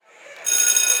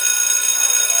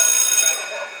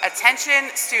Attention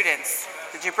students,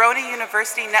 the Jabroni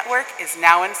University Network is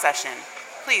now in session.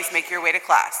 Please make your way to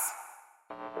class.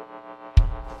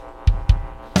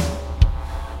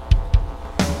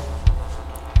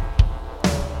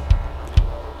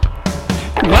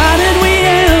 Why did we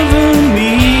ever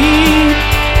meet?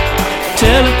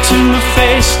 Tell it to my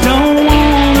face, don't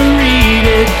wanna read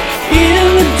it in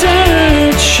the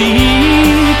dirt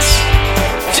sheets.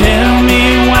 Tell me,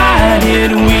 why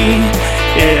did we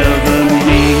ever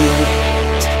meet?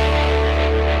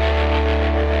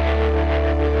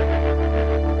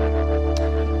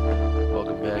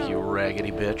 Welcome back, you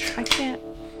raggedy bitch.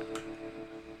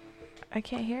 I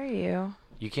can't hear you.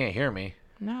 You can't hear me?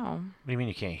 No, What do you mean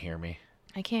you can't hear me?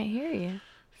 I can't hear you.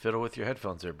 Fiddle with your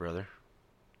headphones there, brother.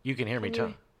 You can hear me, Can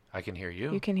you- too. I can hear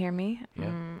you. You can hear me?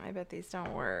 Yeah. I bet these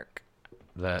don't work.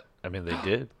 They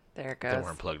did. There it They goes.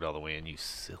 weren't plugged all the way in, you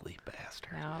silly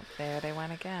bastard. Nope, there they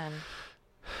went again.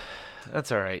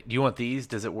 That's all right. Do you want these?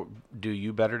 Does it do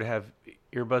you better to have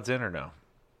earbuds in or no?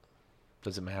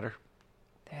 Does it matter?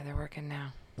 There, they're working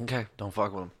now. Okay, don't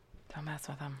fuck with them. Don't mess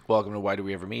with them. Welcome to Why Do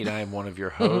We Ever Meet? I am one of your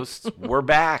hosts. We're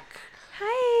back.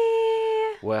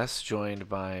 Hi. Wes, joined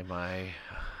by my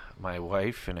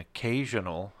wife and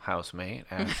occasional housemate,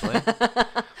 Ashley.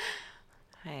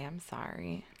 Hey, I'm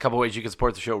sorry. A couple ways you can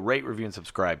support the show: rate, review, and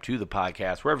subscribe to the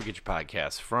podcast wherever you get your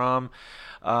podcasts from.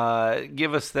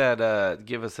 Give us that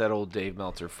old Dave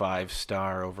Meltzer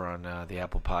 5-star over on the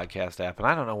Apple Podcast app, and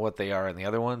I don't know what they are in the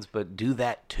other ones, but do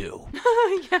that too.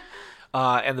 Yeah.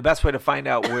 And the best way to find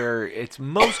out where it's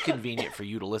most convenient for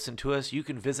you to listen to us, you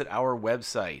can visit our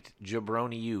website,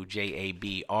 Jabroniu,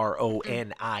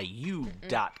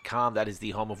 JABRONIU.com. That is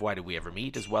the home of Why Do We Ever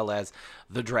Meet, as well as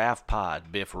the Draft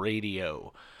Pod, Biff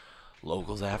Radio,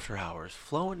 Locals After Hours,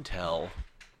 Flow and Tell,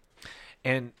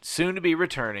 and soon to be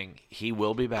returning. He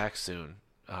will be back soon.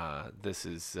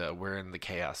 We're in the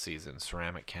chaos season.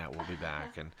 Ceramic Cat will be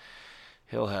back, and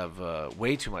he'll have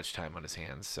way too much time on his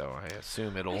hands, so I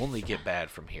assume it'll only get bad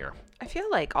from here. I feel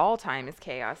like all time is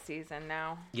chaos season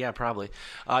now. Yeah, probably.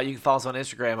 You can follow us on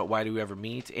Instagram at Why Do We Ever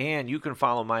Meet, and you can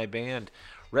follow my band,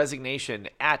 Resignation,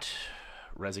 at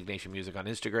Resignation Music on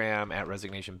Instagram, at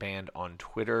Resignation Band on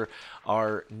Twitter.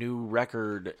 Our new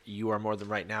record, You Are More Than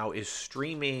Right Now, is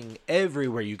streaming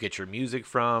everywhere you get your music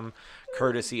from,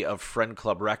 courtesy of Friend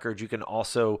Club Records. You can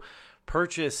also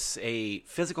purchase a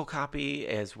physical copy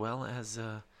as well as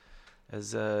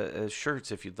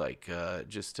shirts if you'd like.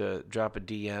 Just drop a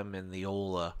DM in the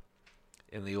old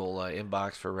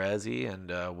inbox for Razzie, and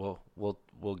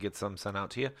we'll get some sent out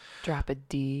to you. Drop a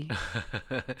D.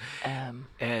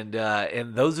 And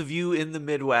those of you in the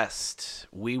Midwest,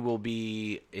 we will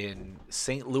be in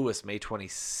St. Louis May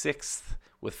 26th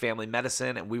with Family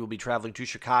Medicine, and we will be traveling to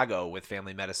Chicago with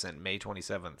Family Medicine May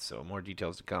 27th. So more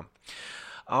details to come.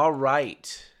 All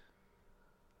right.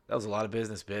 That was a lot of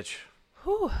business, bitch.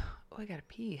 Whew. Oh, I gotta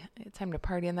pee. It's time to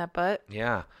party in that butt.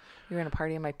 Yeah. You're gonna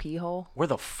party in my pee hole? Where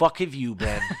the fuck have you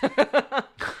been?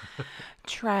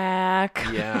 Track.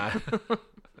 Yeah.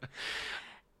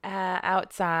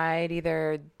 Outside,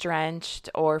 either drenched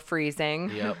or freezing.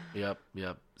 Yep.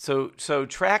 So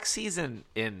track season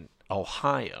in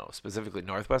Ohio, specifically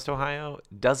Northwest Ohio,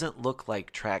 doesn't look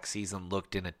like track season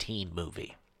looked in a teen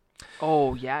movie.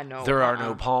 Oh, yeah, no. There are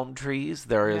no palm trees.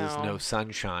 There is No. no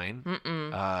sunshine.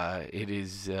 It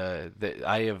is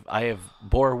I have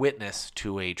bore witness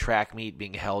to a track meet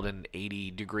being held in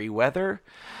 80-degree weather,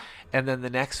 and then the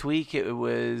next week it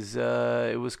was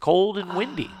cold and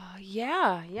windy.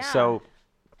 Yeah. So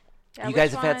Yeah, you guys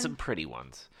which have had one? some pretty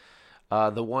ones.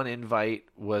 The one invite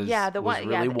was really the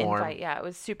warm. invite, it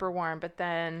was super warm. But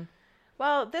then,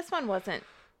 well, this one wasn't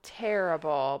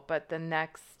terrible, but the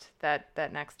next that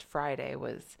next Friday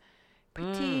was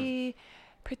pretty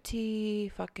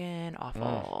fucking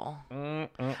awful.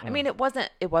 I mean, it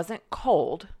wasn't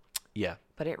cold, Yeah,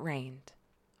 but it rained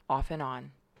off and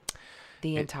on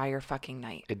the entire fucking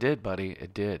night. it did, buddy.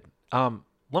 It did. Let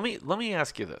me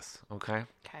ask you this, okay?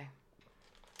 Okay.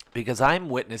 Because I'm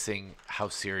witnessing how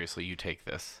seriously you take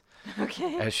this.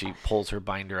 Okay. As she pulls her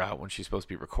binder out when she's supposed to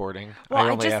be recording. Well, I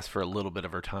I only just- asked for a little bit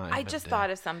of her time. I just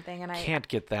thought of something, and I can't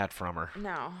get that from her.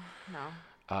 No.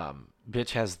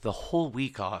 Bitch has the whole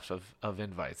week off of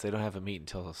invites. They don't have a meet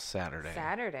until Saturday.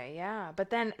 Saturday, yeah. But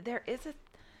then there is a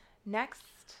next.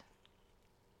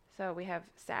 So we have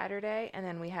Saturday, and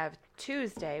then we have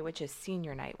Tuesday, which is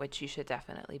senior night, which you should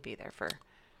definitely be there for.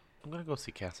 I'm gonna go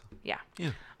see Casa. Yeah.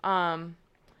 Yeah.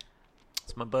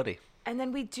 It's my buddy. And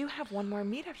then we do have one more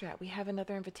meet after that. We have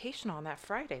another invitation on that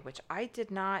Friday, which I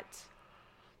did not.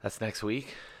 That's next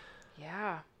week.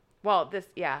 Yeah. Well,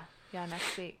 Yeah,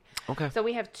 next week. Okay. So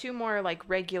we have 2 more like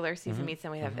regular season meets,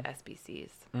 and we have the SBCs.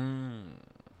 Mm.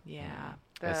 Yeah.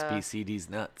 The SBCD's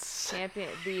nuts. champion.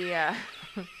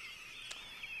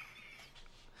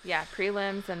 Yeah,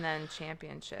 prelims and then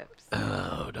championships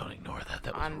Oh, don't ignore that.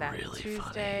 That was on that really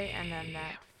Tuesday funny. and then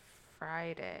that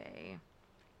Friday.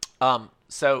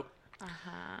 So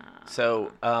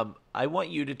I want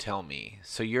you to tell me.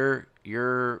 So you're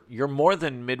more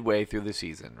than midway through the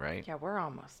season, right? Yeah, we're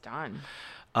almost done.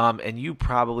 And you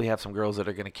probably have some girls that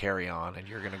are going to carry on, and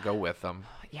you're going to go with them.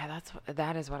 Yeah,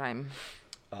 that is what I'm.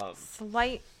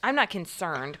 I'm not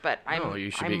concerned, but I'm. No,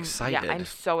 you should be excited. Yeah, I'm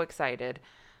so excited.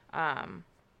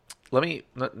 Let me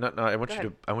no. I want Go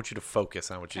you ahead. to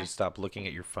focus. I want you Okay. to stop looking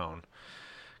at your phone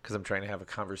because I'm trying to have a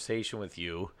conversation with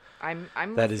you. I'm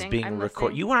That is listening. being I'm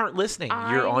recorded. listening. You aren't listening.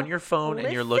 You're I'm on your phone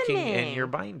and you're looking in listening. your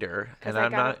binder, 'Cause and I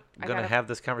I'm gotta- not I going to gotta- have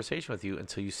this conversation with you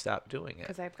until you stop doing it.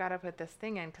 Because I've got to put this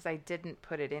thing in because I didn't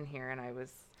put it in here and I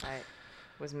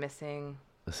was missing.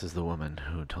 This is the woman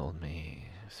who told me,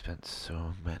 spent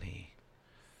so many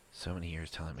years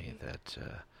telling me that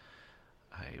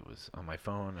I was on my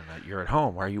phone and that you're at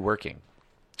home. Why are you working?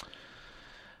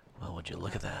 Well, would you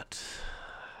look at that?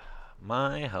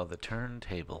 My, how the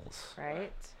turntables.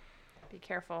 Right? Be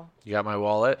careful. You got my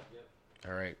wallet? Yep.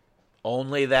 All right.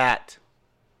 Only that.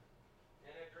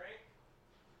 And a drink?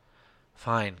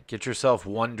 Fine. Get yourself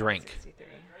one drink. 63.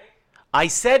 I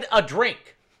said a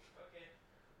drink. Okay.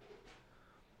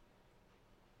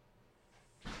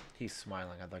 He's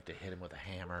smiling. I'd like to hit him with a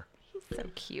hammer. He's so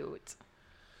cute.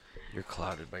 You're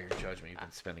clouded by your judgment. You've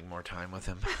been spending more time with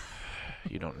him.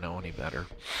 You don't know any better.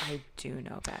 I do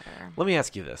know better. Let me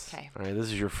ask you this. 'Kay. All right, this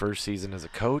is your first season as a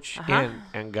coach,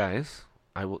 and guys,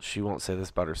 she won't say this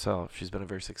about herself. She's been a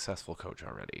very successful coach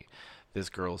already. This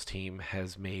girls' team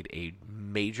has made a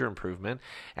major improvement,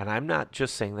 and I'm not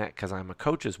just saying that because I'm a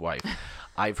coach's wife.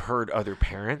 I've heard other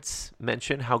parents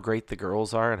mention how great the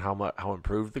girls are and how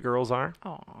improved the girls are.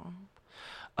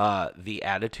 Aw. The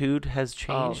attitude has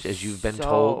changed, as you've been so,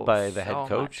 told by the head so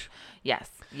coach. much. Yes.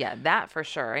 Yeah, that for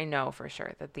sure. I know for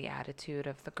sure that the attitude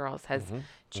of the girls has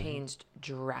changed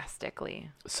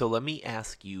drastically. So let me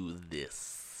ask you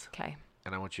this, Okay.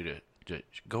 and I want you to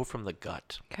go from the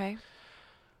gut. Okay.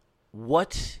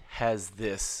 What has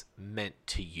this meant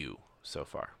to you so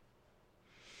far?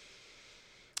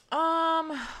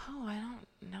 I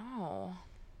don't know.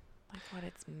 Like what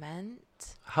it's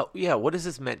meant. What has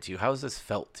this meant to you? How has this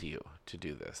felt to you to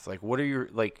do this? Like, what are your,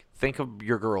 like, think of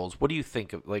your girls. What do you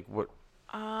think of, like, what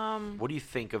do you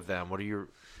think of them?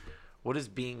 What does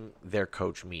being their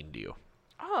coach mean to you?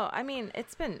 Oh, I mean,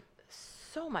 it's been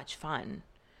so much fun.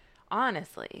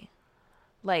 Honestly.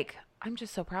 Like, I'm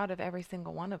just so proud of every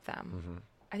single one of them.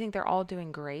 I think they're all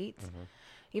doing great.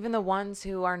 Even the ones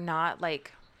who are not,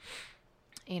 like,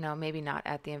 maybe not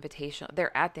at the invitational.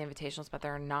 They're at the invitationals, but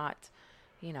they're not,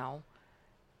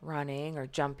 running or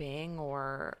jumping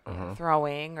or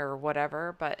throwing or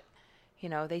whatever. But,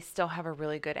 they still have a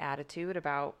really good attitude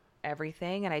about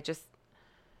everything. And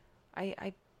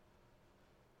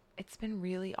it's been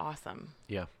really awesome.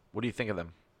 Yeah. What do you think of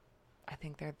them? I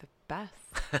think they're the best.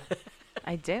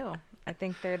 I do. I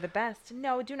think they're the best.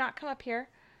 No, do not come up here.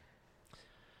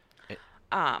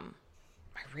 I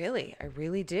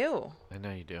really do. I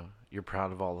know you do. You're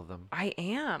proud of all of them. I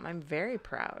am. I'm very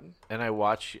proud. And I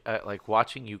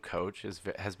watching you coach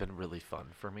has been really fun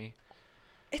for me.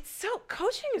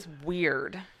 Coaching is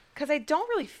weird because I don't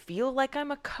really feel like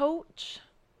I'm a coach.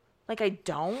 Like I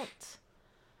don't.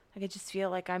 Like I just feel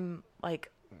like I'm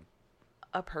like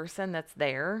a person that's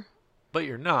there. But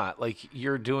you're not. Like,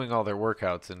 you're doing all their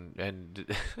workouts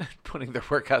and putting their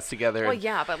workouts together. Well,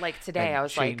 yeah, but like today and I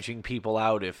was like, changing people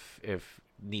out if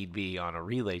need be on a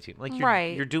relay team. Like,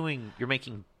 Right. you're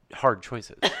making hard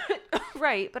choices.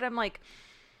 right. But I'm like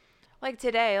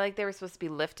today, like they were supposed to be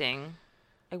lifting.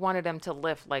 I wanted them to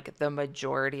lift like the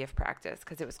majority of practice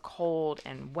because it was cold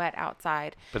and wet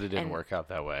outside. But it didn't And work out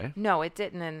that way. No, it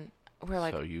didn't. And we're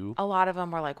like, a lot of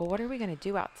them were like, well, what are we going to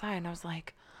do outside? And I was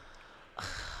like,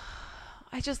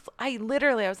 I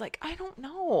was like, I don't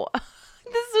know.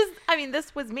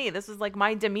 This was me. This was like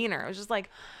my demeanor. I was just like,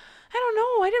 I don't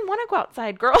know. I didn't want to go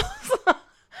outside, girls.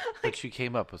 But she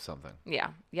came up with something. Yeah.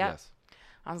 Yep. Yes.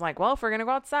 I was like, well, if we're going to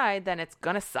go outside, then it's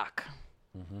going to suck.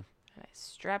 And I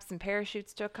strapped some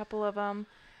parachutes to a couple of them.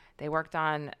 They worked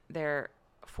on their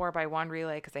 4x1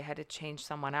 relay because they had to change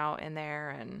someone out in there.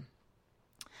 And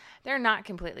they're not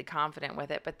completely confident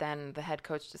with it. But then the head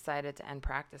coach decided to end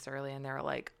practice early. And they were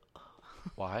like,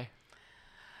 Why?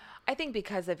 I think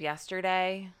because of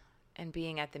yesterday and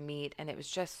being at the meet, and it was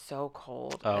just so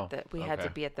cold. We had to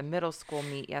be at the middle school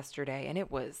meet yesterday, and it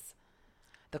was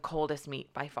the coldest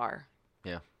meet by far.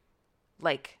 Yeah.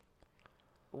 Like,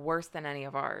 worse than any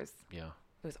of ours. Yeah.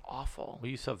 It was awful. Well,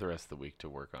 you still have the rest of the week to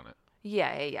work on it. Yeah.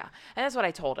 And that's what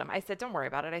I told him. I said, don't worry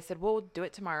about it. I said, we'll do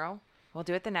it tomorrow. We'll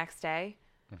do it the next day.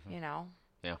 Mm-hmm. You know.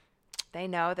 Yeah. They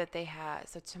know that they have.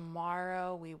 So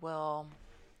tomorrow we will.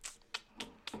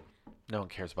 No one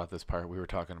cares about this part. We were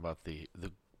talking about the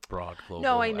broad global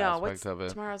No, I know. aspect of it.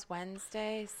 Tomorrow's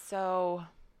Wednesday, so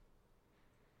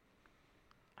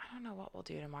I don't know what we'll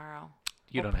do tomorrow.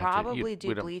 You We'll don't have to. probably We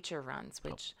do don't- bleacher runs,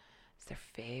 which is their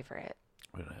favorite.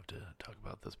 We don't have to talk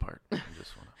about this part. I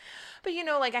just want to. But you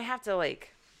know, like I have to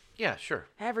like Yeah, sure.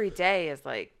 every day is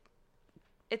like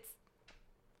it's,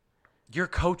 You're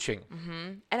coaching,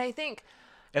 and I think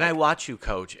and I watch you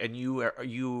coach, and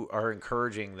you are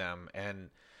encouraging them,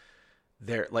 and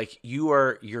they're like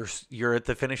you're at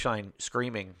the finish line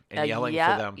screaming and yelling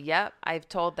yep, for them. Yep, I've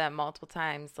told them multiple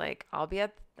times. Like I'll be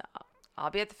at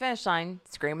the finish line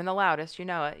screaming the loudest. You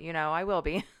know it. You know I will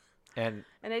be. And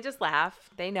And they just laugh.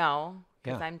 They know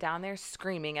because Yeah. I'm down there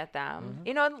screaming at them.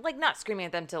 You know, like not screaming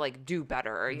at them to like do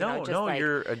better. Or, you know, just like,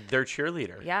 you're their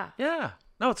cheerleader. Yeah. Yeah.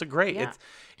 No, it's a great. Yeah.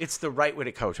 It's the right way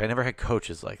to coach. I never had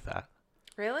coaches like that.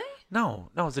 Really? No,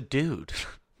 it's a dude.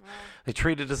 They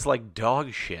treated us like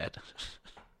dog shit.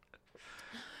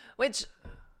 Which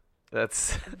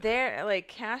That's they're like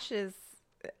Cash is,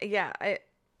 yeah.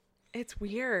 It's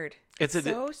weird. It's a-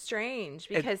 so strange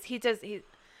because he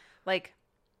like.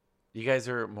 you guys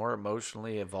are more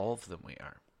emotionally evolved than we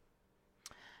are.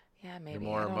 Yeah, maybe. You're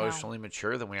more I don't know. emotionally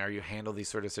mature than we are. You handle these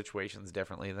sort of situations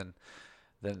differently than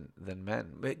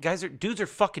men. But dudes are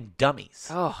fucking dummies.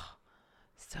 Oh,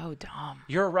 so dumb.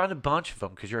 You're around a bunch of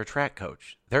them because you're a track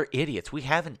coach. They're idiots. We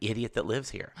have an idiot that lives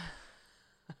here.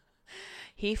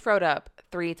 He throwed up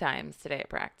 3 times today at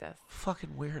practice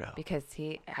Fucking weirdo. because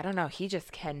I don't know, he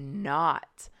just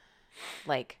cannot,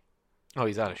 like. Oh,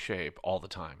 he's out of shape all the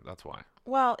time. That's why.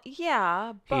 Well,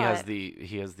 yeah, but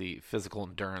He has the physical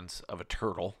endurance of a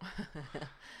turtle.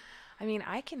 I mean,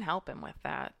 I can help him with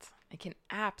that. I can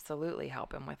absolutely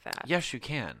help him with that. Yes, you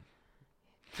can.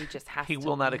 He just has He to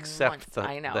will not accept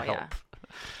I know, the yeah. help.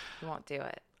 He won't do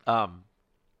it.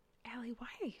 Allie, why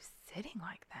are you sitting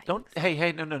like that? You Don't. look so-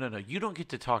 Hey, no. You don't get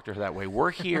to talk to her that way.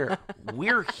 We're here.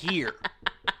 We're here.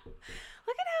 Look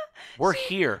at her. We're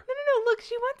here. No. Look,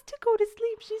 she wants to go to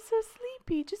sleep. She's so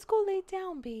sleepy. Just go lay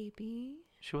down, baby.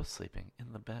 She was sleeping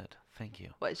in the bed. Thank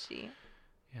you. Was she?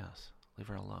 Yes. Leave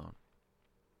her alone.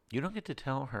 You don't get to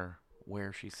tell her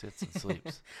where she sits and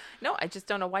sleeps. No, I just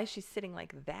don't know why she's sitting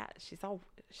like that. She's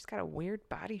got a weird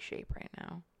body shape right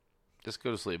now. Just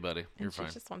go to sleep, buddy. You're And fine.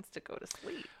 she just wants to go to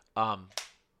sleep.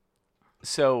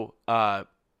 So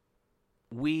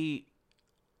we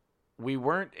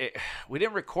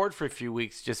didn't record for a few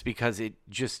weeks just because it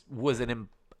just was an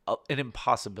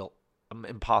impossible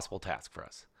task for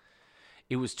us.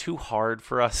 It was too hard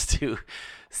for us to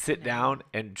sit down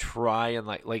and try and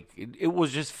it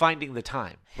was just finding the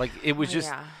time. Like it was just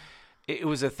Yeah. it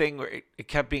was a thing where it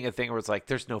kept being a thing where it's like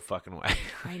there's no fucking way.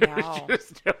 I know.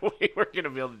 There's no way we're gonna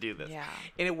be able to do this. Yeah.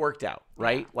 And it worked out,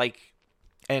 right? Like,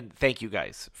 and thank you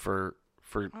guys for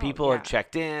people yeah. have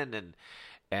checked in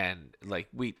and like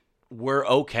we're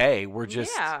okay. We're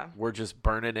just Yeah. we're just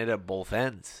burning it at both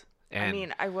ends. And I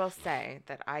mean, I will say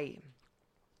that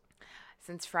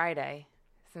since Friday,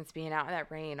 since being out in that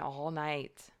rain all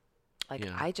night, like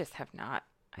Yeah. I just have not.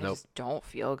 I Nope. just don't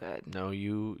feel good. no,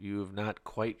 you have not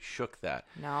quite shook that.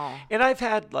 No. And I've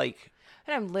had like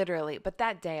And but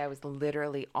that day I was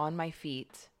literally on my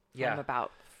feet Yeah. from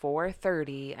about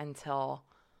 4:30 until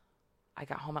I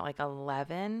got home at like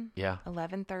 11:30.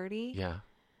 yeah.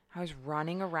 I was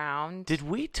running around. Did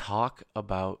we talk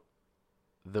about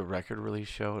the record release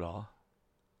show at all?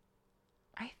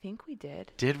 I think we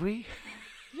did. Did we?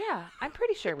 Yeah, I'm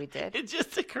pretty sure we did. It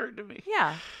just occurred to me.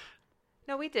 Yeah.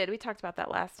 No, we did. We talked about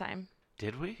that last time.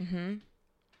 Did we? Mm-hmm.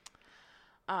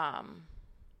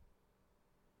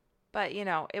 But you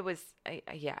know, it was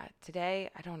yeah. Today,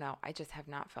 I don't know. I just have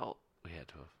not felt. We had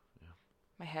to have. Yeah.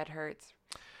 My head hurts.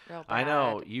 Real bad. I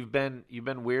know you've been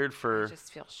weird I for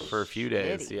just feel a few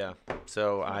days. shitty. Yeah.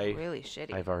 So I feel really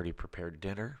shitty. I've already prepared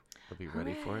dinner. It'll be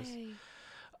ready for us.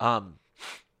 Hooray.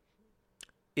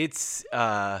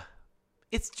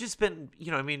 It's just been,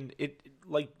 I mean,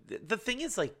 the thing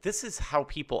is like this is how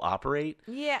people operate.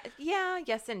 Yeah.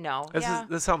 Yes and no. This yeah.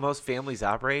 is how most families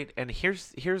operate. And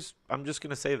here's I'm just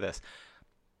gonna say this.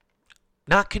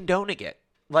 Not condoning it.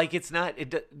 Like it's not.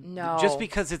 No. Just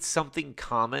because it's something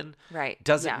common, Right.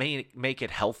 Doesn't Yeah. make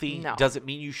it healthy. No. Doesn't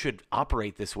mean you should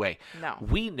operate this way. No.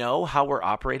 We know how we're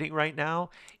operating right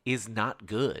now is not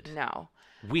good. No.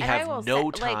 We And I have will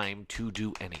no say, like, time to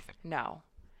do anything. No.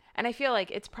 And I feel like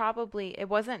it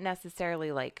wasn't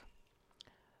necessarily like,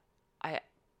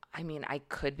 I mean, I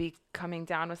could be coming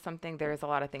down with something. There's a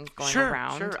lot of things going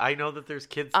around. Sure. I know that there's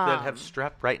kids that have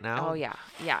strep right now. Oh yeah.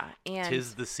 And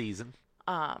 'Tis the season.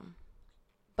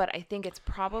 but I think it's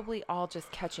probably all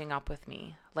just catching up with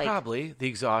me. Like Probably the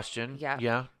exhaustion. Yeah.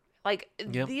 Yeah. Like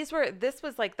Yep. this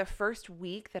was like the first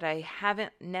week that I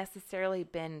haven't necessarily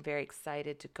been very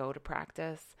excited to go to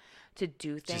practice, to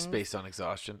do things. Just based on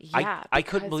exhaustion. Yeah, I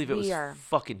couldn't because believe it was we are-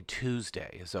 fucking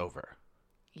Tuesday is over.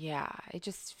 Yeah,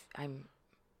 I'm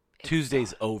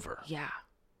Tuesday's over. Yeah.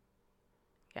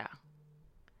 Yeah.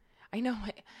 I know.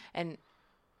 And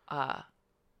I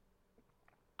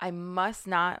must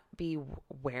not be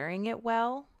wearing it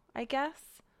well, I guess.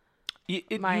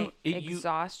 My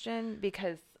exhaustion,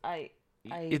 because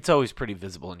it's always pretty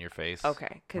visible in your face.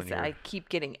 okay, because when you're- I keep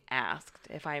getting asked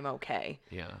if I'm okay.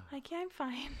 Yeah. Like, yeah, I'm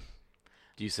fine.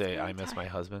 Do you say, very I miss my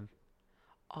husband?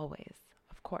 Always,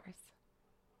 of course.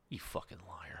 You fucking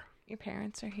liar. Your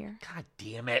parents are here. God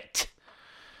damn it.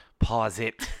 Pause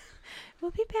it.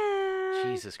 We'll be back.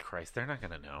 Jesus Christ. They're not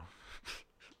going to know.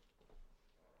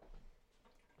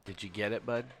 Did you get it,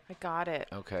 bud? I got it.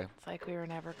 Okay. It's like we were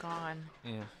never gone.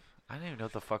 Yeah. I didn't even know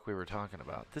what the fuck we were talking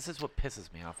about. This is what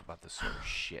pisses me off about this sort of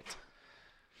shit.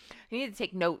 You need to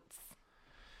take notes.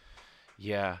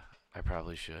 Yeah, I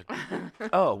probably should.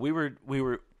 Oh,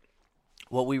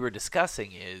 what we were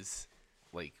discussing is,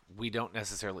 like, we don't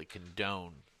necessarily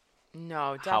condone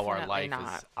No, definitely how our life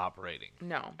not. is operating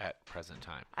No. at present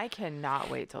time. I cannot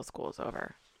wait till school's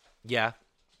over. Yeah,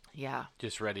 Yeah.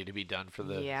 just ready to be done for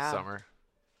the Yeah. summer.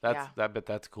 Yeah. I bet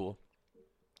that's cool.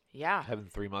 Yeah. Having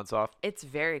 3 months off. It's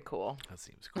very cool. That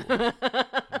seems cool. Yeah.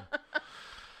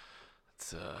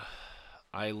 It's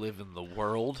I live in the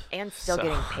world And still so-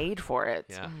 getting paid for it.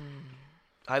 Yeah.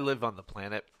 I live on the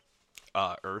planet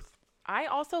Earth, I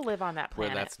also live on that where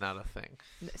planet. that's not a thing.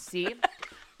 See?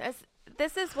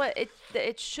 This is what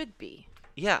it should be.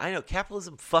 Yeah, I know.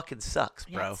 Capitalism fucking sucks,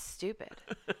 Yeah, bro. it's stupid.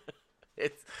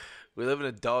 We live in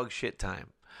a dog shit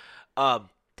time.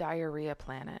 Diarrhea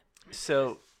planet.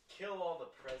 So Kill all the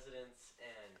presidents,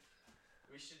 and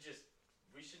we should just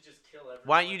kill everyone.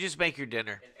 why don't you just make your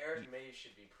dinner? And Eric May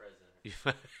should be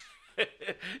president.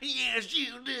 Yes,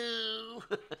 you do.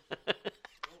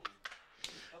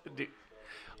 Dude.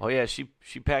 Oh yeah, she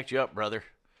packed you up, brother.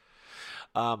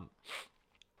 So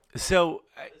This is how I'm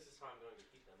going to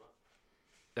keep them up.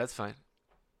 that's fine.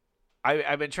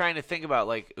 I've been trying to think about,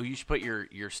 like, you should put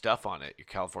your stuff on it, your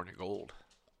California Gold.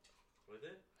 With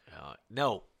it?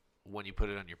 No, when you put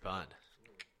it on your bun.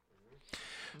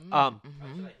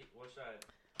 What should I?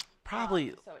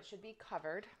 Probably. So it should be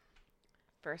covered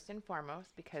first and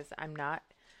foremost, because I'm not.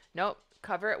 Nope.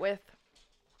 Cover it with.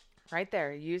 Right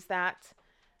there. Use that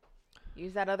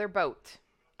other boat.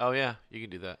 Oh yeah, you can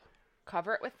do that.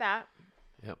 Cover it with that.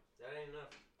 Yep. That ain't enough.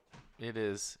 It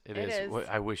is. It It is. is.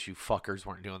 I wish you fuckers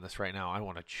weren't doing this right now. I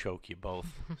want to choke you both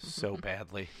so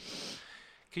badly.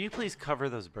 Can you please cover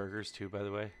those burgers too, by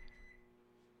the way?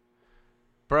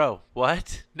 Bro,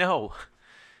 what? No.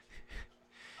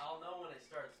 I'll know when it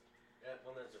starts.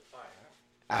 When there's a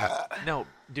fire. No,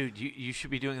 dude, you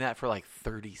should be doing that for like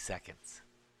 30 seconds.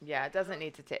 Yeah, it doesn't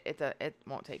need to take. It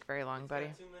won't take very long, buddy.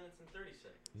 2 minutes and 30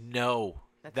 seconds. No.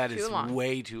 That's That too is long.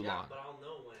 way too Yeah, long. but I'll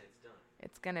know when it's done.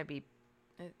 It's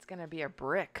gonna be a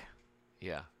brick.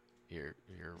 Yeah. You're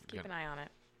Keep gonna, an eye on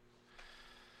it.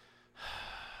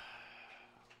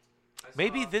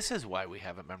 maybe this is why we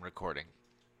haven't been recording.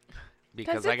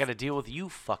 Because 'Cause I it's- got to deal with you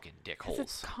fucking Because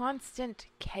it's dickholes. constant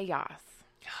chaos.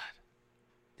 God.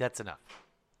 That's enough.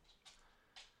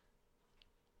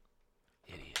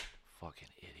 Idiot. Fucking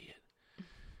idiot.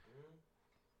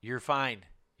 You're fine.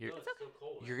 You're It's so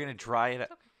cold. you're gonna dry it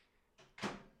up.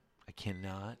 I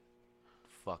cannot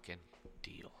fucking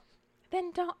deal.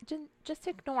 Then don't just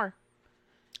ignore.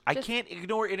 I Just- can't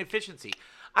ignore inefficiency.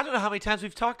 I don't know how many times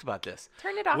we've talked about this.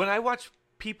 Turn it off. When I watch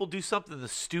people do something the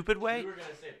stupid way, You were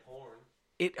gonna say porn.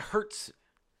 it hurts.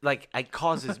 Like, it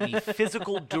causes me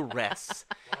physical duress.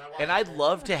 And I'd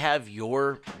love to have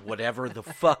your whatever the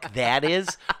fuck that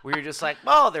is, where you're just like,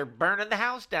 oh, they're burning the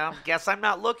house down. Guess I'm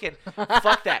not looking.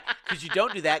 Fuck that. Because you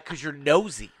don't do that because you're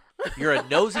nosy. You're a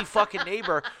nosy fucking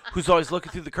neighbor who's always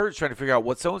looking through the curtains trying to figure out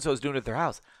what so-and-so is doing at their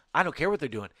house. I don't care what they're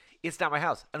doing. It's not my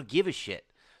house. I don't give a shit.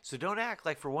 So don't act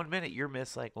like for 1 minute you're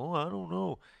like, oh, I don't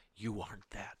know. You aren't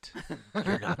that.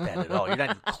 You're not that at all. You're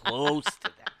not even close to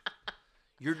that.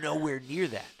 You're nowhere near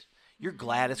that. You're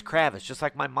Gladys Kravis, just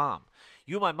like my mom.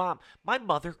 You and my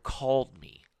mother called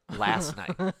me last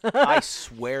night. I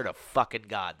swear to fucking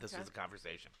God, this was a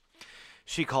conversation.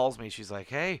 She calls me. She's like,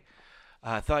 hey,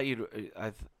 I thought you'd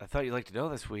like to know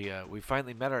this. We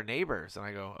finally met our neighbors, and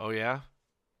I go, oh yeah,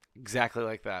 exactly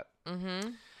like that. Mm-hmm.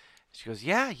 She goes,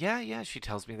 yeah. She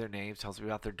tells me their names, tells me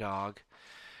about their dog,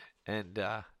 and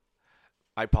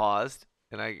I paused,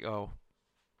 and I go,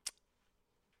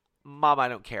 Mom, I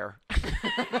don't care.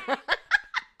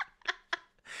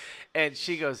 And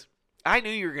she goes, I knew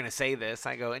you were gonna say this.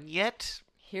 I go, and yet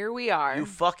Here we are. you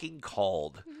fucking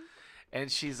called.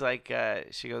 And she's like,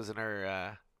 she goes, and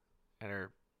her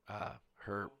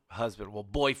husband, well,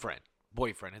 boyfriend.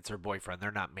 It's her boyfriend.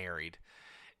 They're not married.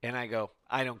 And I go,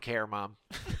 I don't care, Mom.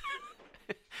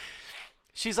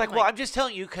 She's like, well, I'm just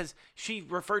telling you because she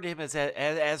referred to him as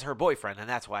her boyfriend, and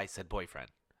that's why I said boyfriend.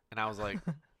 And I was like,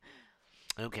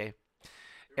 okay.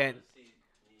 And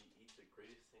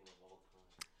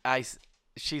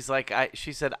she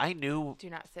said, I knew. Do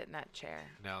not sit in that chair.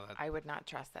 No, I would not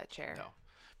trust that chair. no.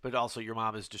 But also, your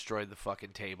mom has destroyed the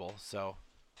fucking table, so.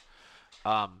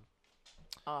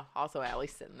 Also,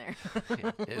 Allie's sitting there.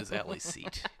 It is Ellie's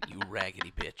seat, you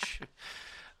raggedy bitch.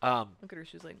 Look at her.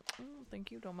 She's like,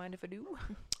 thank you. Don't mind if I do.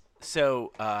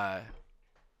 So,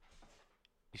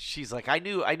 she's like, I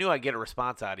knew I'd get a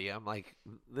response out of you. I'm like,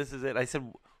 this is it. I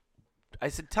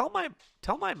said, tell my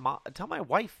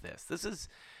wife this.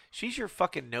 She's your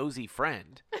fucking nosy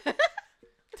friend.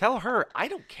 Tell her I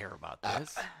don't care about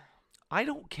this. I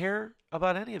don't care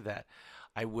about any of that.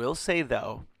 I will say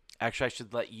though, actually, I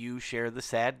should let you share the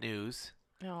sad news.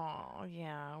 Oh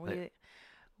yeah,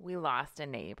 we lost a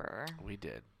neighbor. We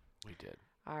did.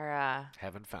 Our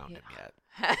Haven't found him yet.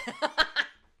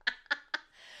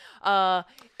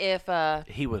 if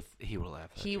He would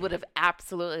laugh. he would have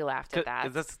absolutely laughed at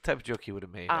that. That's the type of joke he would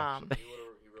have made. Actually. He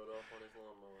rode off on his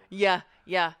lawnmower.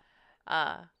 Yeah.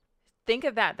 Think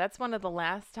of that. That's one of the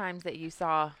last times that you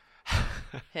saw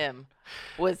him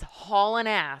was hauling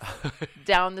ass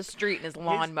down the street in his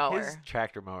lawnmower. His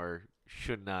tractor mower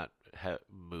should not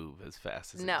move as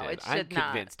fast as No, it did. it should I'm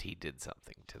not. convinced he did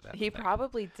something to that. He thing.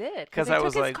 probably did 'Cause they I took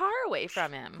was his like, car away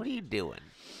from him. What are you doing?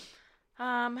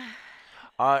 How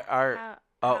Our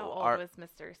old was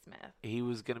Mr. Smith? he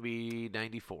was gonna be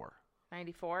 94.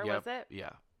 94 Yep, was it? Yeah,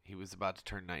 he was about to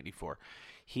turn 94.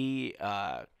 He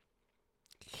was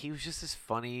just this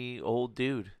funny old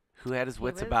dude who had his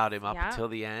wits was, about him up yeah. until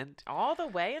the end. All the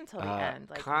way until the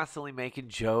end. Like Constantly making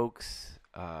jokes.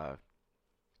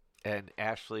 And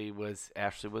Ashley was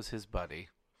his buddy.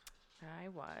 I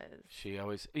was. She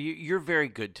always. You're very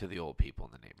good to the old people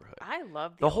in the neighborhood. I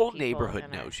love The old whole people neighborhood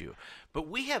in our- knows you. But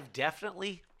we have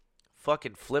definitely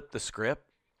fucking flipped the script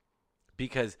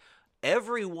because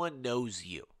everyone knows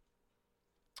you.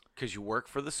 Because you work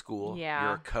for the school. Yeah.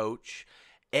 You're a coach.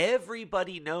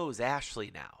 Everybody knows Ashley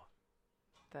now.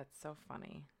 That's so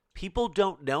funny. People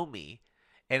don't know me,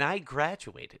 and I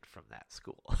graduated from that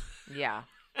school. Yeah,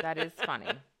 that is funny.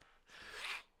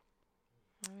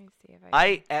 Let me see if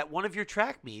I, at one of your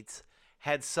track meets,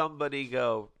 had somebody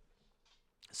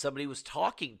was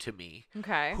talking to me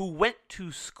Okay. who went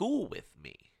to school with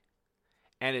me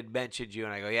and had mentioned you,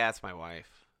 and I go, yeah, that's my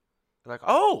wife. They're like,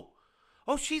 oh,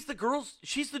 she's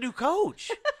the new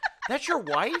coach. That's your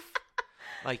wife?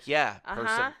 Like, yeah,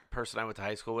 person I went to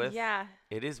high school with. Yeah.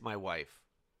 It is my wife.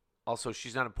 Also,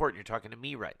 she's not important. You're talking to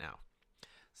me right now.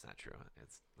 It's not true.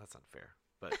 That's unfair.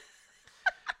 But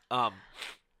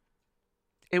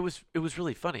it was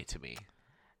really funny to me.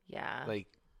 Yeah. Like,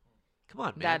 come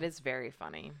on, man. That is very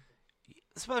funny.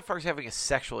 This motherfucker's having a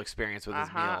sexual experience with his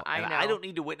meal, I and know. I don't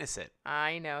need to witness it.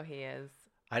 I know he is.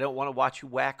 I don't want to watch you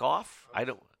whack off. I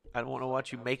don't want to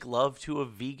watch you make love to a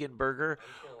vegan burger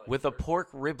with a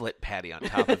pork riblet patty on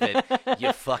top of it.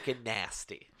 You fucking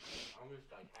nasty. I'm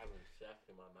just like having sex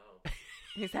in my mouth.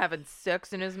 He's having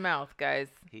sex in his mouth, guys.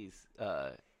 He's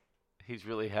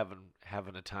really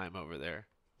having a time over there.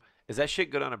 Is that shit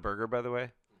good on a burger, by the way?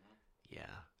 Mm-hmm. Yeah,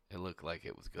 it looked like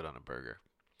it was good on a burger.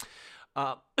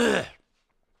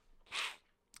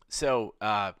 So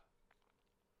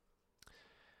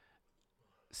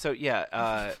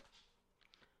yeah,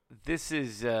 this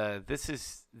is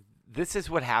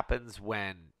what happens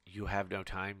when you have no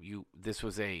time. This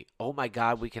was oh my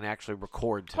God, we can actually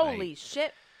record tonight. Holy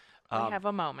shit. We have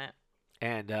a moment.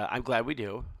 And I'm glad we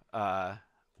do.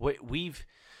 We've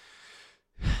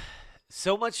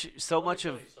so much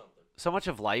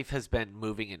of life has been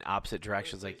moving in opposite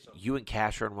directions. Like you and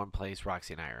Cash are in one place,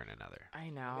 Roxy and I are in another. I Let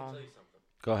me know. tell you something.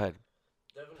 Go ahead.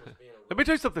 Devin was being a Let me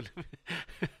tell you something.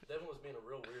 Devin was being a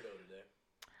real weirdo today.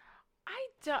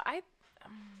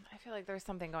 I feel like there's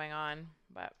something going on,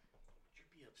 but Would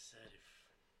you be upset if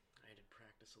I didn't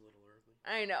practice a little early?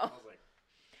 I know. I was like,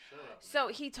 shut up. So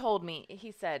he told me,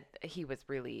 he said he was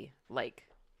really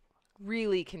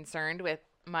concerned with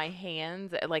my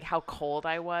hands, like how cold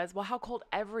I was. Well, how cold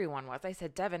everyone was. I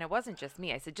said, Devin, it wasn't just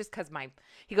me. I said, just because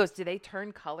he goes, do they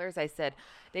turn colors? I said,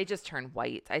 they just turn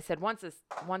white. I said, once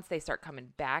they start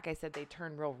coming back, I said, they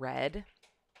turn real red.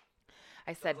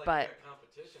 I said, but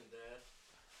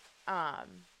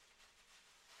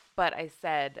I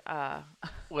said,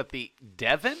 What, the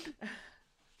Devin?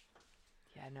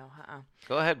 yeah, no,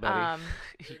 Go ahead, buddy.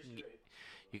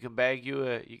 You can bag you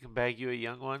a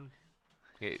young one.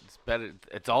 It's better.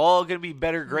 It's all gonna be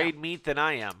better grade meat than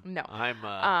I am. No. I'm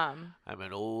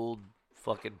an old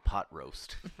fucking pot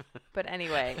roast. But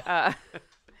anyway,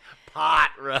 Pot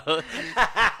roast.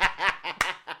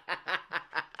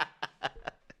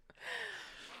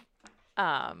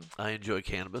 I enjoy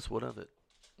cannabis. What of it?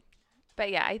 but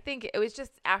yeah, I think it was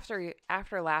just after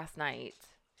last night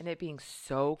and it being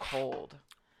so cold.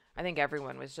 I think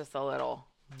everyone was just a little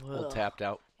tapped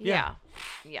out. Yeah.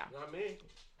 Not me.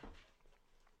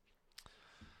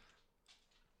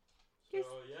 Yes.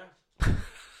 So, yeah.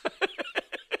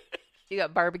 You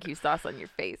got barbecue sauce on your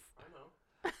face. I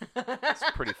know.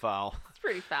 It's pretty foul. It's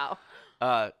pretty foul.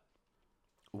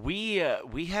 We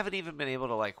haven't even been able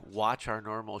to like watch our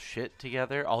normal shit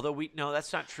together. Although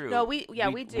that's not true. No, we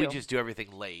do. We just do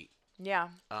everything late. Yeah.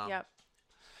 Yep.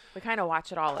 We kind of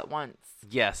watch it all at once.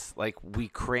 Yes, like we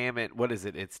cram it. What is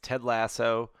it? It's Ted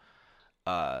Lasso,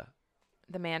 The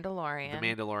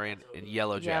Mandalorian. and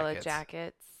Yellow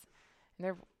Jackets. And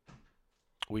they're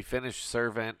We finish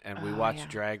Servant, and we Oh, watch yeah.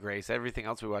 Drag Race. Everything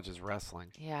else we watch is wrestling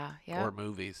yeah. or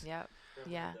movies. Yep.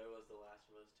 Yeah. There was The Last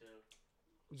of Us too.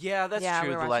 Yeah, that's Yeah, we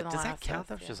true. were watching The Does that Last of count? Us,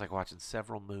 That was yeah. just like watching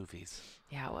several movies.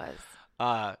 Yeah, it was.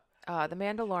 Uh, The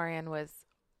Mandalorian was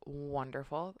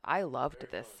wonderful. I loved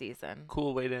this season.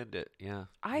 cool way to end it. Yeah.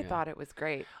 I thought it was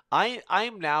great.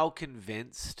 I'm now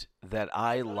convinced that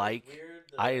I like Weird,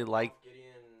 the I like Moff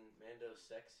Gideon Mando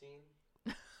sex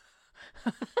scene.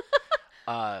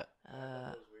 uh That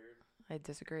was weird. I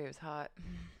disagree. It was hot.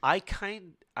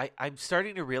 I'm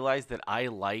starting to realize that I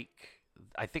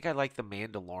think I like The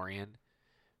Mandalorian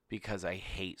because I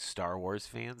hate Star Wars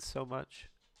fans so much.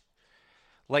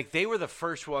 Like, they were the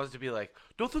first ones to be like,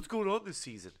 nothing's going on this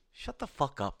season. Shut the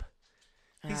fuck up.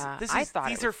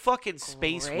 These are fucking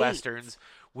space great. westerns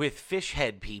with fish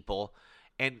head people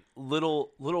and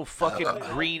little fucking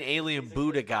green alien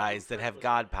Buddha guys that have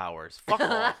god powers. Fuck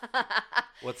off.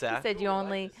 What's that? Said you I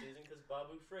only. liked the season 'cause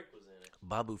Babu Frick was in it.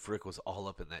 Babu Frick was all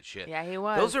up in that shit. Yeah, he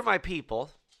was. Those are my people.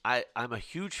 I'm a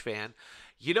huge fan.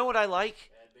 You know what I like?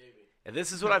 Bad baby. And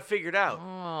this is what I figured out.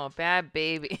 Oh, bad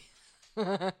baby.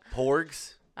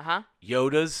 Porgs, Uh-huh.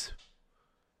 Yodas,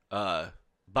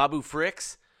 Babu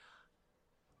Fricks.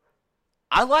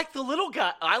 I like the little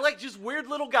guy. I like just weird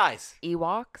little guys.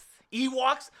 Ewoks.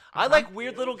 Ewoks. I like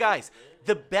weird little guys.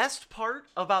 The best part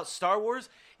about Star Wars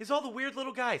is all the weird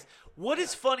little guys. What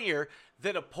is funnier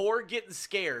than a Porg getting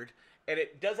scared and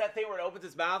it does that thing where it opens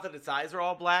its mouth and its eyes are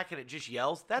all black and it just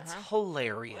yells? That's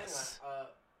hilarious.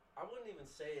 I wouldn't even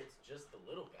say it's just the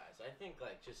little guys. I think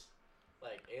just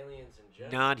aliens in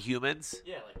general. Non-humans.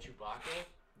 Yeah, like Chewbacca.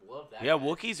 Love that. Yeah, guy.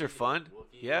 Wookiees are fun.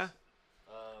 Wookiees. Yeah.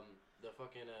 The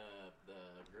fucking the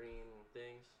green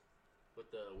things with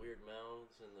the weird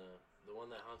mouths and the one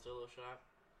that Han Solo shot.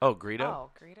 Oh, Greedo? Oh,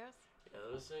 Greedos? Yeah,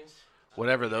 those things.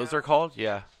 Whatever those are called?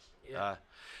 Yeah. Yeah.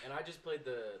 And I just replayed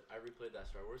that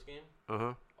Star Wars game.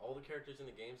 Uh-huh. All the characters in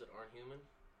the games that aren't human,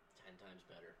 10 times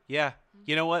better. Yeah.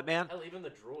 You know what, man? Hell, even the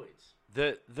droids.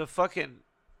 But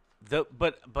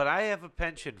I have a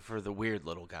penchant for the weird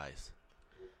little guys.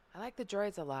 I like the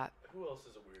droids a lot. Who else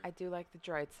is a weird? I do like the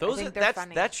droids. Those I are think they're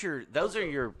funny. those are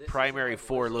your This primary season has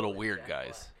four Lizzo little and weird Jack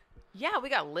guys. Yeah, we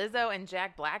got Lizzo and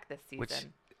Jack Black this season. Which,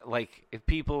 like, if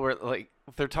people were like,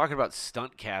 if they're talking about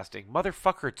stunt casting,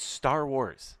 motherfucker, it's Star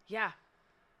Wars. Yeah.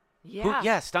 Yeah.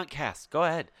 Yeah, stunt cast. Go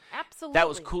ahead. Absolutely. That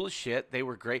was cool as shit. They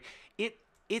were great.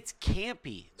 It's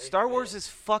campy. Star Wars is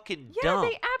fucking Yeah, dumb.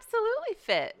 they absolutely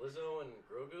fit. Lizzo and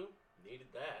Grogu needed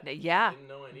that. Yeah. Didn't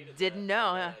know I needed Didn't that.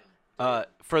 know, And huh?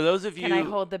 For those of you, Can I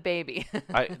hold the baby?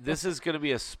 this is going to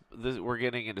be we're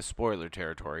getting into spoiler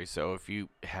territory. So if you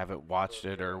haven't watched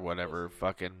it or whatever,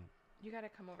 fucking You gotta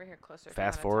come over here closer. if you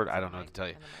Fast wanna forward, talk I to don't the know what to tell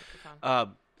you. mic- and the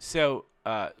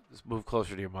microphone. Let's move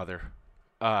closer to your mother,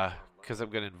 because I'm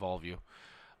going to involve you.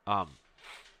 Don't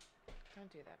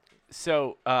do that, please.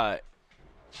 So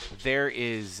there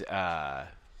is.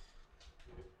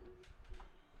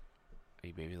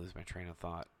 You made me lose my train of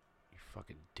thought. You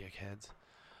fucking dickheads.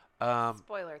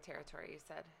 Spoiler territory, you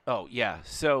said. Oh yeah.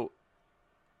 So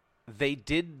they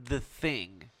did the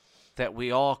thing that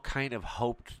we all kind of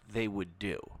hoped they would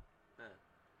do.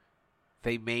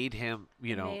 They made him,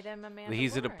 Made him a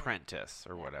he's an Mandalorian. apprentice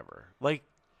or whatever. Like,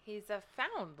 He's a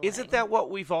foundling. Isn't that what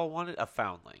we've all wanted? A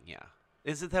foundling, yeah.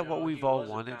 Isn't that what No, we've he all was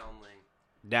a wanted? foundling.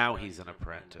 Now Now he's he's an an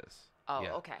apprentice. Oh,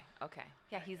 Yeah. okay.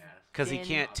 Yeah, he's Because he Din-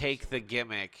 can't take the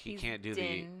gimmick. He he's can't do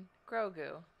Din Grogu.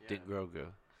 Yeah. the Din Grogu.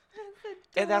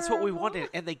 And that's what we wanted,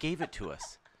 and they gave it to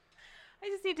us. I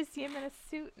just need to see him in a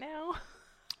suit now.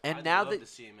 And I'd now love that to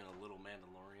see him in a little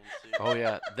Mandalorian suit. oh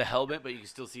yeah, the helmet, but you can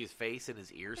still see his face and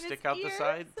his ears And stick his out the ears.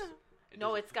 sides.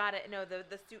 No, it's got to. No, the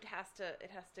suit has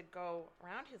to go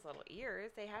around his little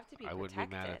ears. They have to be I protected. wouldn't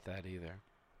be mad at that either.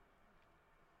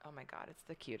 Oh my god, it's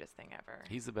the cutest thing ever.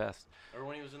 He's the best. Or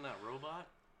when he was in that robot.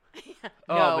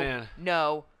 Oh, no, man.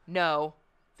 No.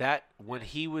 That when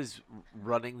he was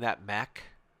running that mech,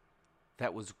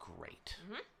 that was great.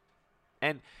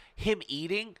 And him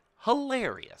eating,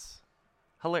 hilarious.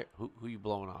 Who you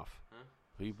blowing off? Huh?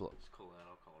 Who you blow? Just call that.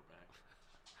 I'll call her back.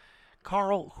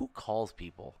 Carl, who calls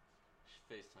people? She's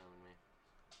FaceTiming me.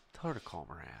 Tell her to calm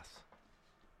her ass.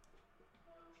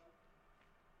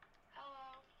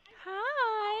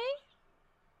 Hi.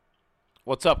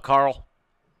 What's up, Carl?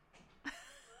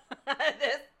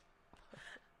 This.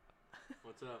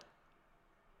 What's up?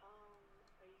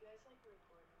 Are you guys like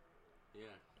recording?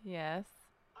 Yeah. Yes.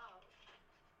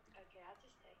 Okay, I'll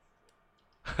just text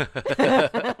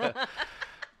you.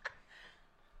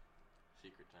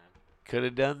 Secret time. Could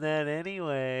have done that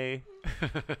anyway.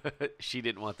 She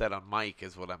didn't want that on mic,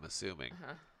 is what I'm assuming.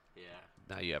 Yeah.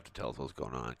 Now you have to tell us what's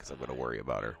going on, because I'm going to worry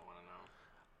about I her. don't want to know.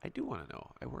 I do want to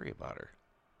know. I worry about her.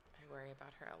 I worry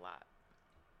about her a lot.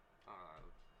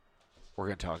 We're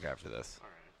going to talk after this. All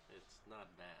right. It's not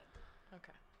bad.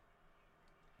 Okay.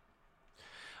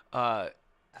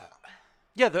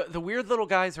 Yeah, the weird little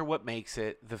guys are what makes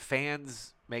it. The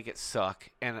fans make it suck,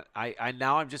 and I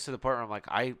now I'm just to the point where I'm like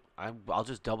I'll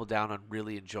just double down on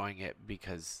really enjoying it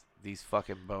because these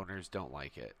fucking boners don't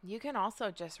like it. You can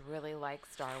also just really like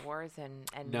Star Wars and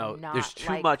No, not there's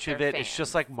too like much of their it. It's just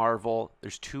fans. like Marvel.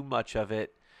 There's too much of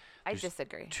it. I There's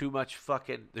disagree. There's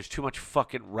too much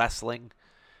fucking wrestling.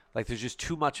 Like there's just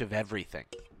too much of everything.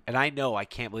 And I know I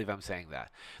can't believe I'm saying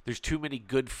that. There's too many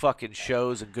good fucking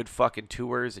shows and good fucking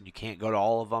tours and you can't go to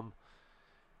all of them.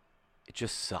 It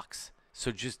just sucks.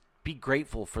 So just be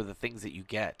grateful for the things that you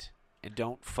get and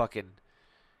don't fucking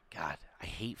God, I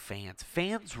hate fans.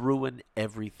 Fans ruin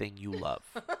everything you love.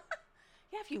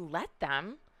 Yeah, if you let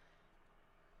them.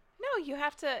 No, you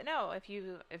have to. No, if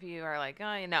you are like,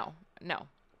 oh, no.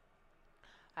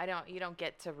 I don't. You don't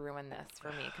get to ruin this for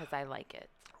me because I like it.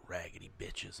 Raggedy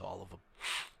bitches, all of them.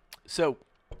 So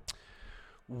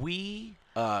we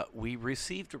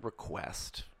received a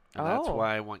request, and that's Oh.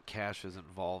 why I want Cash's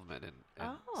involvement in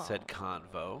said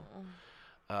convo.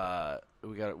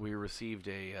 We received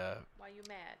a Why you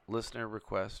mad? listener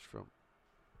request from.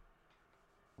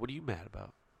 What are you mad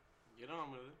about? Get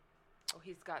on with it. Oh,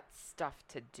 he's got stuff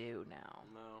to do now.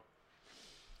 No.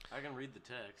 I can read the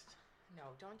text. No,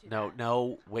 don't do No, that.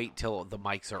 no. Wait till the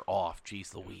mics are off.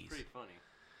 Jeez It was Louise. pretty funny.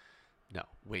 No,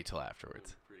 wait till It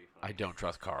afterwards. was pretty funny. I don't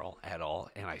trust Carl at all,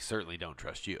 and I certainly don't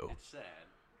trust you. It's sad.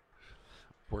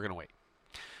 We're gonna wait.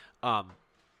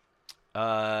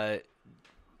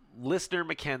 Listener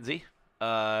Mackenzie,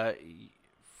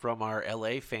 from our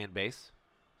LA fan base,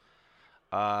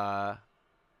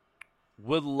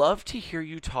 would love to hear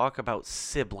you talk about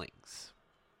siblings,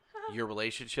 your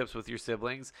relationships with your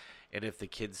siblings, and if the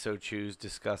kids so choose,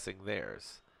 discussing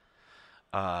theirs.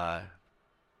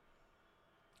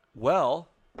 Well,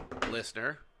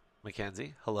 listener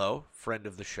Mackenzie, hello, friend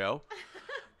of the show.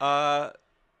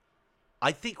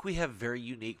 I think we have very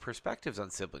unique perspectives on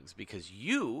siblings because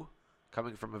you,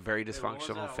 coming from a very Hey, what was that? I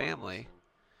dysfunctional wasn't family listening.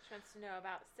 She wants to know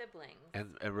about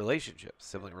siblings. and relationships,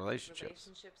 sibling relationships.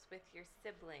 Relationships with your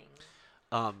siblings.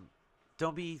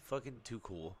 Don't be fucking too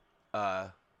cool.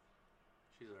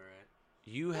 She's alright.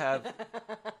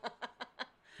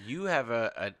 You have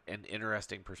an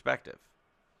interesting perspective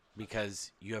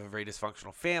because you have a very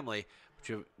dysfunctional family,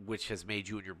 which has made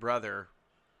you and your brother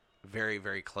very,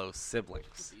 very close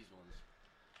siblings. These ones.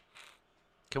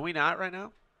 Can we not right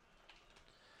now?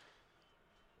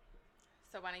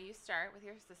 So why don't you start with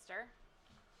your sister?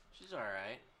 She's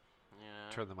alright. Yeah.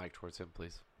 Turn the mic towards him,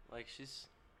 please. Like she's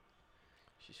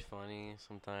funny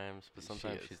sometimes, but She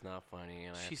sometimes is. she's not funny,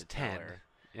 and I She's have to tell 10. her,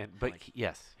 But Like-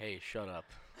 yes, "Hey, shut up."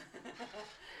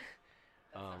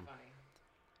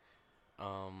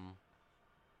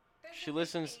 She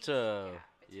listens to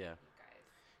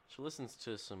She listens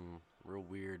to some real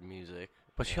weird music.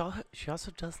 but she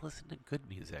also does listen to good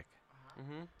music.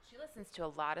 Mm-hmm. She listens to a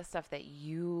lot of stuff that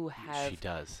you have She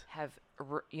does. have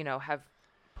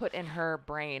put in her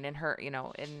brain, in her,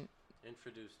 in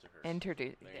Introduced to her.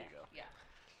 introduced. There you go. Yeah.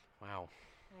 Wow.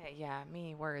 Yeah,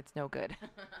 me words no good.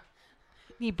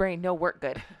 Me brain no work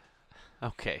good.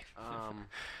 Okay. Yeah,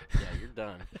 you're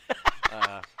done.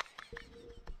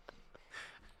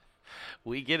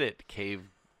 We get it,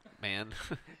 caveman.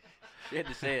 You had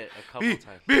to say it a couple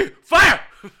times. Me, fire!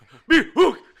 Me,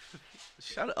 hook!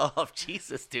 Shut up,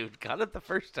 Jesus, dude. Got it the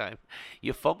first time.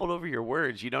 You fumbled over your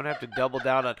words. You don't have to double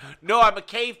down on, no, I'm a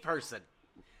cave person.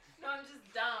 No, I'm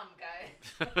just dumb,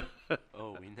 guys.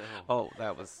 Oh, we know. Oh,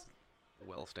 that was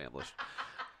well established.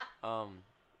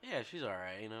 Yeah, she's all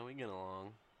right. You know, we get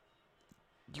along.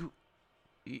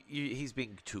 He's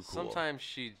being too cool. Sometimes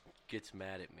she gets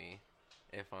mad at me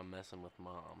if I'm messing with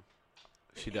Mom.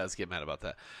 She does get mad about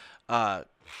that.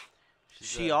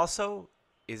 She also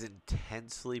is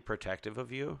intensely protective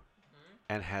of you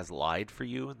and has lied for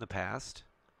you in the past.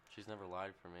 She's never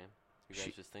lied for me. You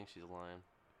guys just think she's lying.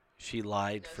 She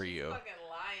lied for you. Fucking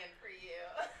lying for you.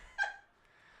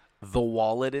 The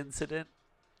wallet incident,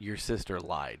 your sister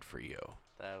lied for you.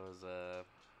 That was a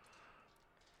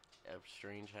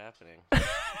strange happening. No,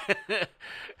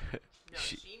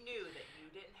 she knew that you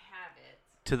didn't have it.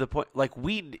 To the point, like,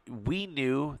 we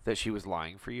knew that she was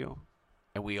lying for you,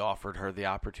 and we offered her the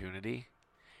opportunity,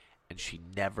 and she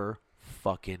never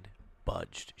fucking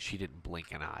budged. She didn't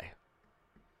blink an eye.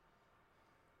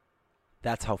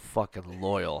 That's how fucking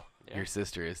loyal your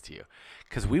sister is to you.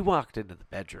 Because we walked into the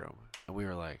bedroom, and we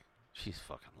were like, she's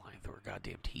fucking lying through her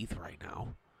goddamn teeth right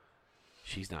now.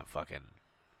 She's fucking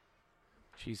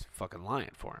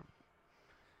lying for him.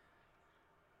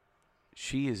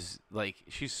 She is, like,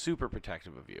 she's super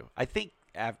protective of you. I think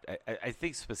I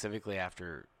think specifically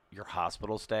after your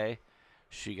hospital stay,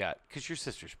 she got, because your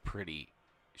sister's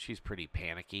she's pretty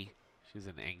panicky. She's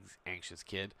an anxious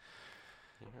kid.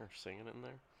 You hear her singing in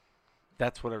there?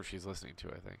 That's whatever she's listening to,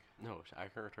 I think. No, I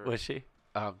heard her. Was she?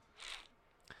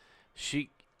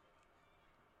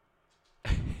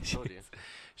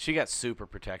 She got super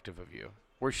protective of you.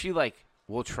 Where she, like,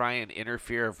 will try and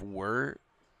interfere if we're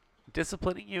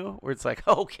disciplining you, where it's like,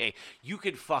 okay, you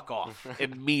can fuck off.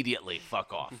 Immediately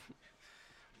fuck off.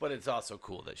 But it's also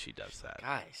cool that she does that.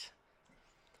 Guys,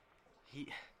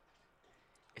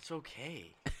 it's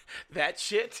okay. That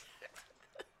shit?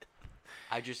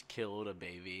 I just killed a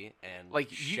baby and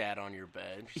Like, shat on your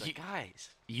bed. She's like, guys.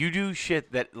 You do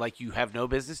shit that, like, you have no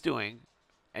business doing,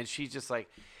 and she's just like,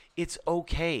 it's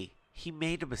okay. He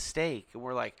made a mistake. And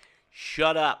we're like,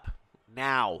 shut up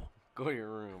now. Go to your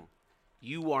room.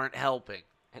 You aren't helping.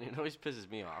 And it always pisses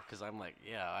me off because I'm like,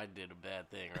 yeah, I did a bad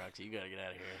thing, Roxy. You got to get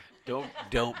out of here.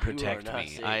 Don't protect not me.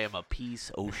 safe. I am a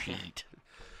piece of shit.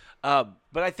 But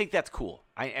I think that's cool.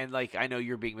 I know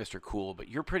you're being Mr. Cool, but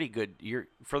you're pretty good.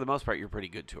 For the most part, you're pretty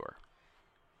good to her.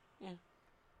 Yeah.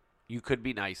 You could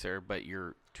be nicer, but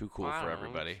you're too cool Well, I for don't know.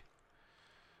 everybody.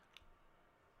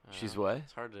 She's what?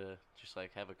 It's hard to just,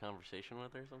 like, have a conversation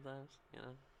with her sometimes, you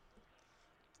know?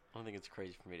 I don't think it's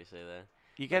crazy for me to say that.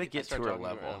 You got to I get to start her talking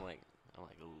level. I'm like,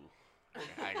 ooh,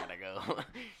 I gotta go.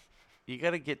 You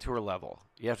got to get to her level.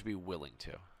 You have to be willing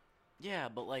to. Yeah,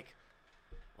 but we'll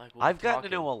I've be gotten to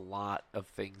talking. know a lot of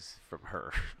things from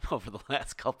her over the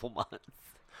last couple months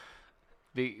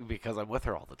because I'm with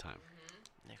her all the time.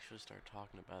 Next, she'll start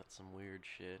talking about some weird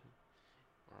shit,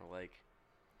 or like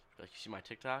you see my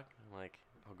TikTok? I'm like,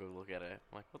 I'll go look at it.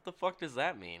 I'm like, what the fuck does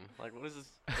that mean? Like, what is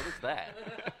this? What is that?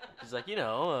 She's like,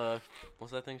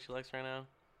 what's that thing she likes right now?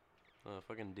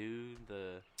 Fucking dude,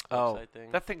 the website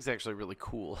thing. That thing's actually really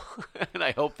cool, and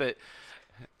I hope that.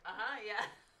 Yeah.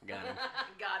 Got him.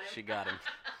 Got him. She got him.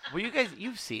 Well,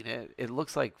 you've seen it. It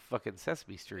looks like fucking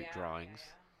Sesame Street drawings.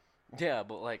 Yeah,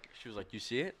 but like, she was like, you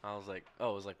see it? I was like,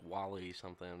 oh, it was like Wally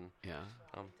something. Yeah.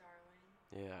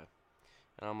 Yeah.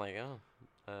 And I'm like, oh,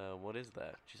 what is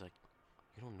that? She's like,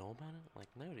 you don't know about it? I'm like,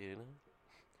 no, do you know?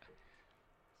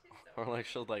 Or like,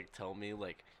 she'll like tell me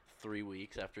like 3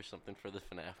 weeks after something for the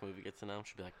FNAF movie gets announced.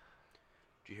 She'll be like,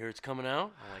 did you hear it's coming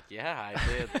out? I'm like, yeah, I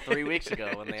did 3 weeks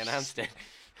ago when they announced it.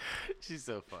 She's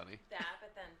so funny. That,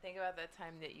 but then think about that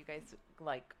time that you guys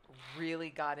like really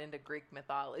got into Greek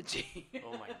mythology.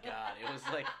 Oh my god, it was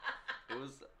like, it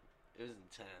was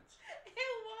intense.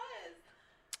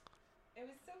 It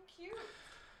was so cute.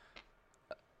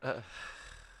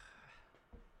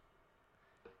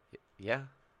 Yeah.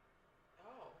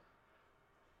 Oh.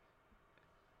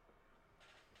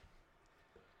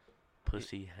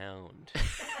 Pussy hound.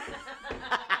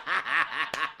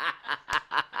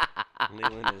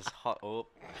 Leland is oh,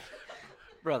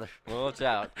 Brother. well, it's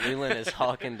out. Leland is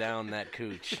hawking down that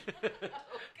cooch.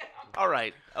 All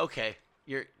right. Okay.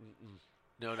 You're.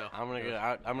 No. I'm gonna go.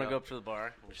 I'm gonna go up to the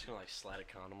bar. I'm just gonna like slide a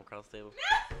condom across the table.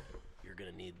 You're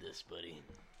gonna need this, buddy.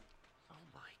 Oh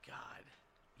my God.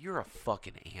 You're a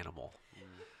fucking animal.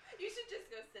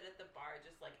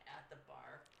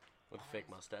 With a fake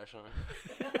mustache on.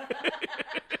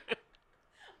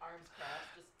 Arms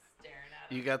crossed, just staring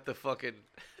at You got the fucking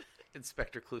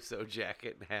Inspector Clouseau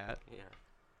jacket and hat. Yeah.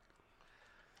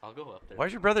 I'll go up there.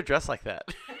 Why's your brother dressed like that?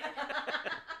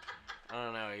 I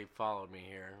don't know. He followed me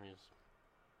here. He's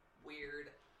Weird.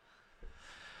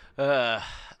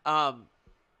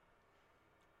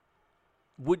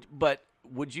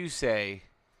 Would you say,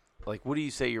 like, what do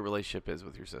you say your relationship is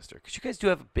with your sister? Because you guys do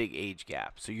have a big age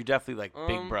gap, so you're definitely like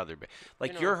big brother.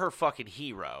 Like, you know- you're her fucking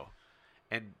hero,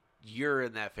 and you're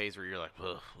in that phase where you're like,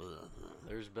 ugh, ugh, ugh.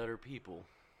 there's better people.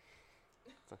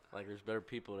 Like there's better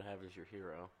people to have as your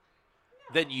hero.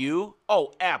 Than you?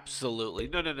 Oh, absolutely.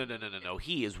 No.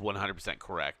 He is 100%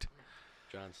 correct.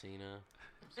 John Cena.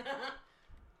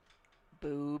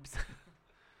 Boobs.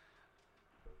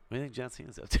 What do you think John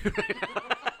Cena's up to right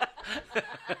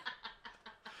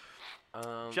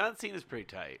now? John Cena's pretty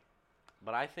tight.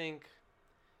 But I think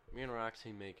me and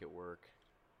Roxy make it work.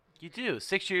 You do.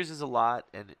 6 years is a lot,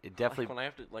 and it definitely. Like when I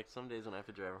have to, like some days when I have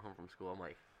to drive her home from school, I'm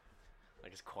like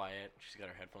it's quiet. She's got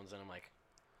her headphones in. I'm like,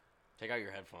 take out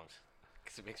your headphones,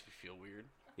 because it makes me feel weird.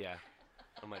 Yeah.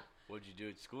 I'm like, what'd you do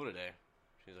at school today?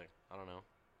 She's like, I don't know.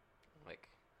 I'm like,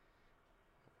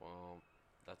 well,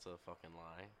 that's a fucking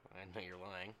lie. I know you're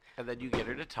lying. And then you get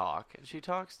her to talk, and she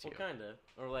talks to Well, you. kinda.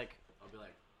 Or like, I'll be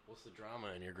like, what's the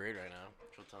drama in your grade right now?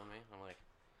 She'll tell me. I'm like,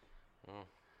 oh,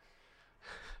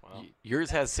 well. Yours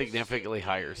has significantly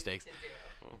higher stakes.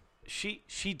 She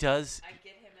does. I'd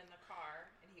get him in the car,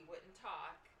 and he wouldn't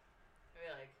talk. I'd be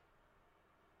like,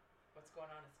 what's going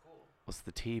on at school? What's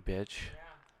the tea, bitch? Yeah.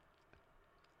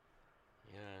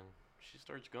 Yeah, and she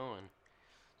starts going.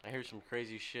 I hear some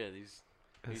crazy shit.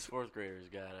 These fourth graders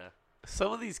got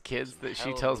Some of these kids that she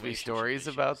hell of tells me relationship stories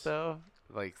about, issues. though,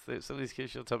 like some of these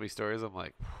kids, she'll tell me stories. I'm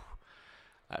like,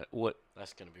 what?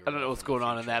 that's gonna be. I don't know rough what's the going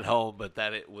on in that future. home, but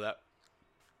that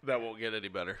won't get any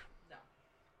better.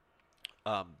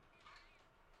 No.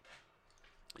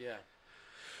 Yeah.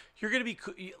 You're gonna be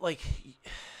like,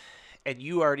 and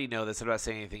you already know this. I'm not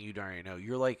saying anything you don't already know.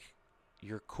 You're like,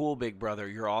 you're cool, big brother.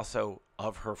 You're also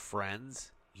of her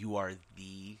friends. You are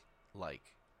the like.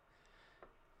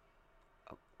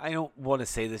 I don't want to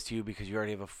say this to you because you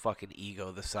already have a fucking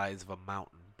ego the size of a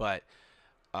mountain, but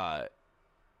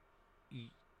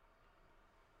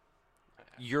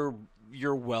you're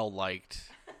well liked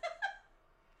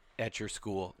at your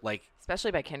school. Like,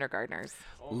 Especially by kindergartners.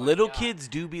 Oh my little God. kids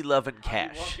do be loving I'll be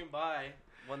Cash. walking by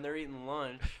when they're eating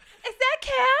lunch. Is that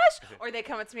Cash? Or they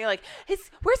come up to me like,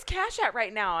 where's Cash at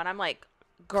right now? And I'm like,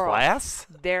 girl, Class?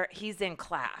 he's in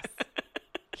class.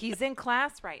 He's in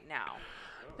class right now.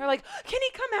 They're like, can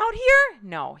he come out here?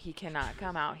 No, he cannot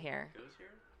come out here. Goes here?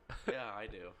 Yeah, I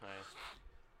do.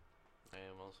 I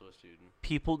am also a student.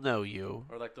 People know you.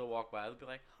 Or like they'll walk by, they'll be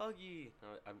like, "Huggy."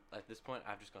 At this point,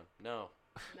 I've just gone, "No."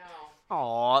 No.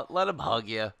 Aw, let him hug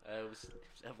you. It was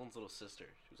Evelyn's little sister.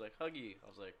 She was like, "Huggy." I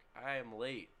was like, "I am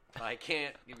late. I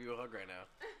can't give you a hug right now."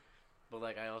 But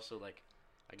like, I also like,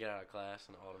 I get out of class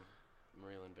and Autumn,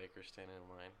 Marilyn Baker's standing in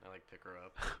line. I like pick her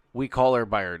up. We call her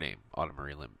by her name, Autumn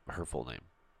Marie Lim, her full name.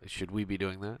 Should we be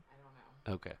doing that? I don't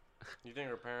know. Okay. You think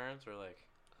her parents are like?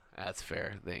 That's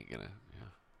fair. They ain't gonna. Yeah,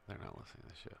 they're not listening to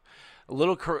the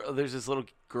show. There's this little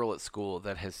girl at school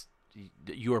that has.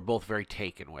 You are both very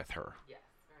taken with her, Yes,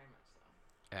 very much so.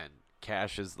 and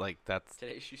Cash is like that's.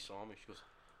 Today she saw me. She goes,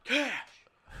 "Cash."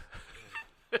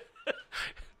 I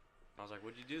was like,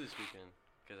 "What'd you do this weekend?"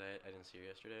 Because I didn't see her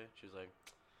yesterday. She was like,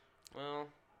 "Well,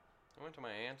 I went to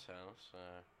my aunt's house.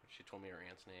 She told me her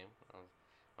aunt's name. I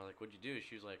was like, "What'd you do?"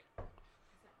 She was like, Is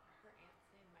that her aunt's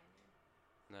name, my name?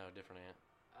 "No, different aunt.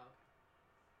 Oh.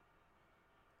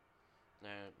 No,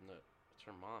 it's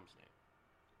her mom's name.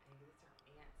 I think it's her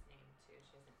aunt's name, too.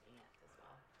 She has an aunt as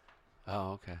well.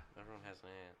 Oh, okay. Everyone has an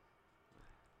aunt." The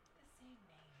same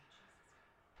name.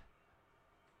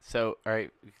 Jesus. So, all right,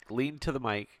 lean to the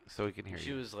mic so we can hear She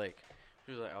you. was like,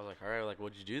 I was like, "All right, like,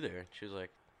 what'd you do there?" She was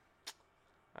like,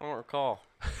 "I don't recall."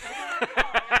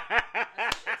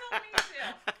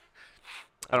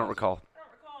 I don't recall.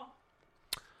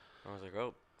 I was like,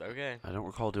 "Oh, okay." I don't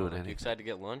recall doing You anything. excited to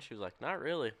get lunch? She was like, "Not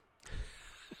really."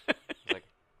 I was like,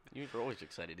 "You were always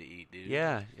excited to eat, dude."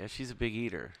 Yeah, she's a big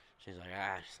eater. She's like,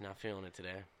 she's not feeling it today.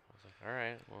 I was like, "All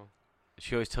right, well."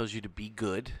 She always tells you to be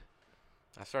good.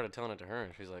 I started telling it to her,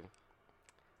 and she's like,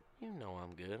 "You know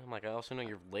I'm good." I'm like, "I also know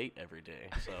you're late every day,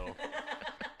 so."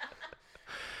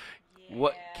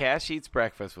 What Cash eats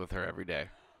breakfast with her every day.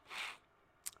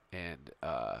 And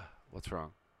what's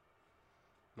wrong?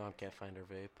 Mom can't find her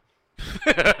vape.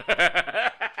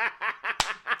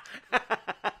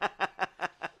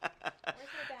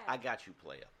 I got you,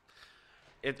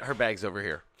 playa. Her bag's over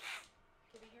here.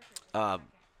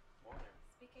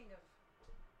 Speaking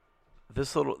of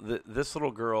This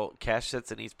little girl, Cash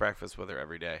sits and eats breakfast with her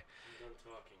every day.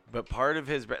 But part of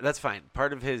his that's fine.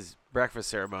 Part of his breakfast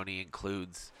ceremony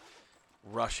includes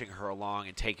rushing her along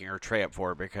and taking her tray up for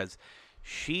her because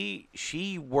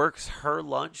she works her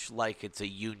lunch like it's a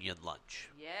union lunch.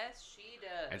 yes, she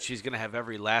does. And she's going to have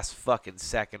every last fucking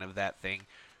second of that thing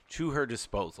to her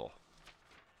disposal.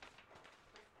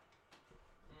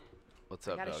 What's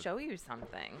I up, gotta Doug? show you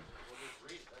something.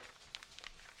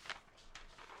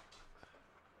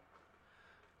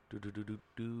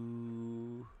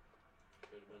 Do.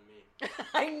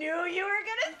 I knew you were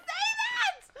gonna say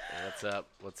that. What's up?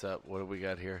 What's up? What do we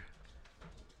got here?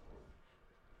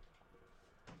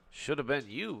 Should have been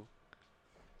you,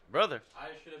 brother. I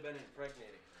should have been impregnated.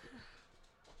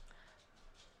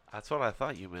 That's what I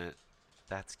thought you meant.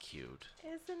 That's cute.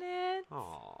 Isn't it?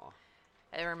 Aw.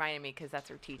 It reminded me because that's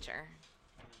her teacher.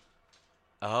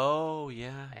 Oh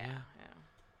yeah, Yeah, yeah. yeah.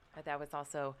 But that was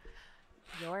also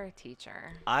your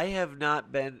teacher. I have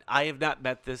not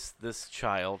met this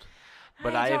child,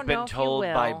 but I I have don't know been if you told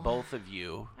by will. both of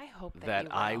you I hope that that you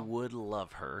I will. would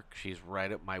love her. She's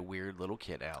right up my weird little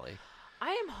kid alley.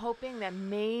 I am hoping that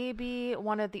maybe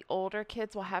one of the older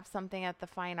kids will have something at the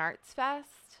Fine Arts Fest.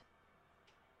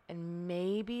 And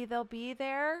maybe they'll be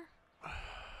there.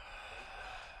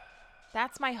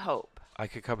 That's my hope. I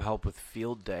could come help with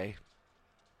field day.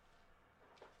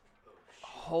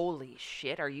 Holy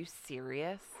shit, are you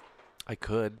serious? I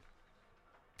could.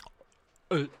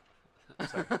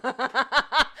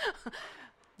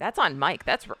 That's on mic.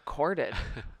 That's recorded.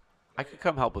 I could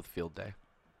come help with field day.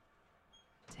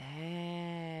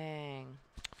 Dang.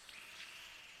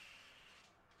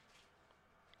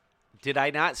 Did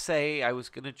I not say I was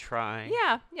gonna try?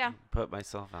 Yeah, yeah. Put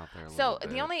myself out there. So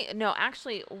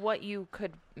actually, what you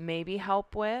could maybe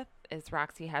help with is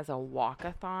Roxy has a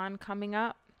walkathon coming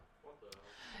up.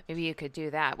 Maybe you could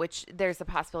do that. Which there's a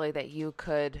possibility that you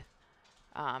could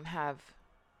have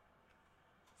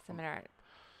seminar.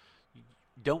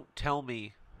 Don't tell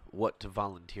me what to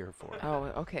volunteer for. Oh,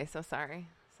 okay. So sorry.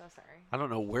 So sorry. I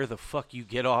don't know where the fuck you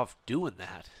get off doing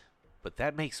that, but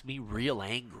that makes me real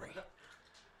angry.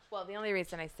 Well, the only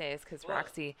reason I say is because What?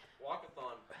 Roxy.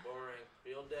 Walkathon, boring.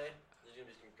 Field day, there's gonna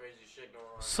be some crazy shit going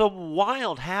on. Some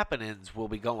wild happenings will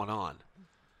be going on.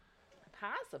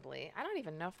 Possibly. I don't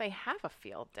even know if they have a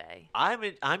field day. I'm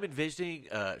envisioning.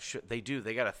 They do.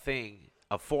 They got a thing,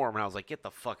 a form, and I was like, "Get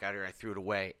the fuck out of here!" I threw it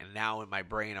away, and now in my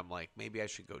brain, I'm like, maybe I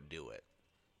should go do it.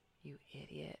 You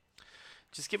idiot.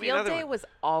 Just give me Field another day one. was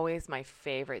always my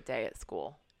favorite day at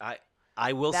school.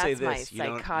 I will say That's this. my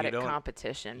you psychotic know,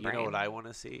 competition You brain. know what I want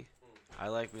to see? I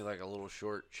like me like a little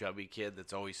short, chubby kid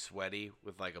that's always sweaty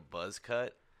with like a buzz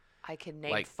cut. I can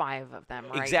name like- 5 of them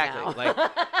right Exactly. now.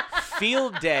 Like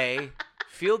field day.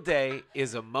 Field day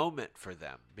is a moment for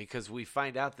them because we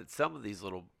find out that some of these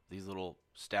little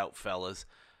stout fellas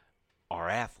are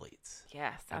athletes.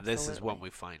 Yes, And absolutely. this is when we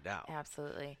find out.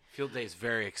 Absolutely. Field day is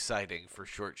very exciting for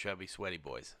short, chubby, sweaty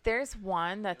boys. There's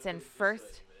one that's in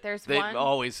first. There's They one.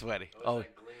 always sweaty. Oh,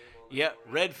 yeah,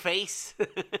 red face.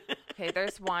 Okay,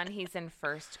 there's one. He's in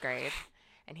first grade,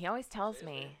 and he always tells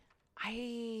me,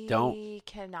 I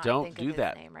cannot don't think do of his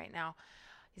that. name right now.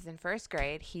 He's in first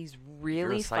grade. He's You're a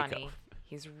really psycho. funny.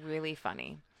 He's really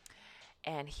funny,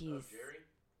 and he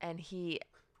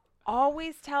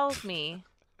always tells me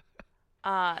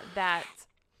that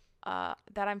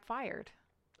I'm fired.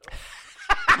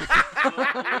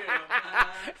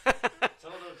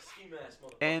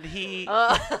 And he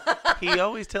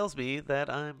always tells me that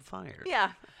I'm fired.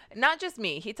 Yeah, not just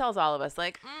me. He tells all of us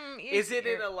like, Is it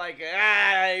in a like,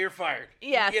 you're fired?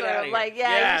 yeah, Get sort outta of here. like, Get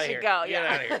yeah, outta you here. should go. Get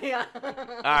Yeah, outta here. yeah.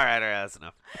 All right, that's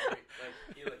enough.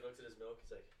 He looks at his milk.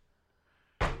 He's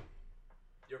like,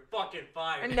 "You're fucking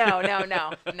fired." No.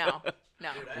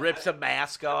 Dude, Rips a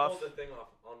mask I off. pulled the thing off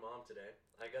on Mom today.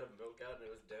 I got a milk out and it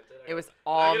was dented. It was Can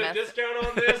all I get a messed. discount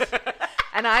on this?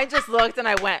 And I just looked and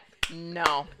I went, no.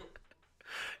 All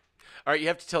right, you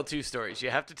have to tell 2 stories. You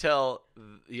have to tell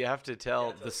Yeah, the it's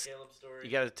a Caleb story.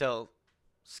 you got to tell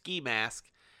ski mask,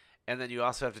 and then you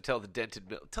also have to tell the dented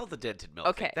milk. Tell the dented milk.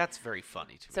 Okay. thing. That's very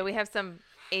funny to me. So we have some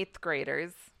 8th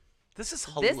graders. This is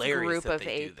This hilarious. group that of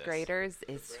they do 8th this. graders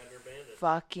is Bradner Bandit.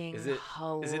 fucking Is it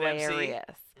MC? hilarious.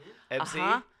 MC.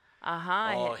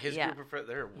 Uh-huh. Oh, his yeah. group of friends,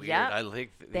 they're weird. Yep. I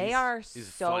like. They are he's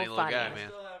a so funny little funny. guy, I man.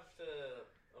 still have to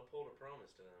uphold a promise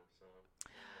to them.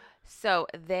 So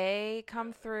they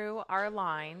come through our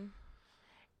line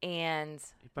and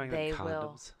You buying they them will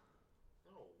condoms?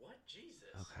 Oh, what?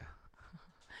 Jesus.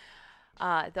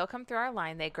 Okay. they'll come through our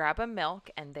line, they grab a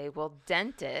milk and they will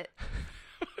dent it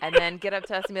and then get up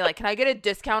to us and be like, "Can I get a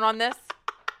discount on this?"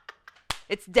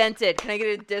 It's dented. Can I get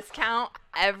a discount?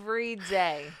 Every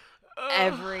day.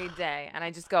 Every day. And I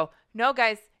just go, no,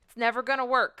 guys, it's never going to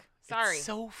work. Sorry. It's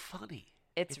so funny.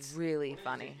 It's really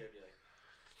funny. They'd be like,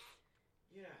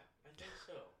 yeah, I think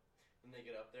so. And they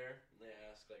get up there and they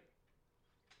ask, like,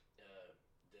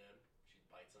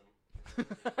 Deb, she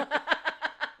bites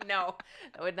them. No,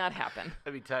 that would not happen.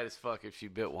 That'd be tight as fuck if she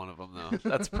bit one of them, though.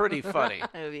 That's pretty funny.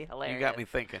 It would be hilarious. You got me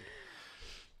thinking.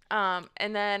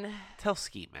 And then, Tell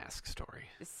ski mask story.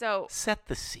 so, Set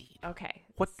the scene. okay.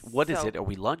 What is so it? Are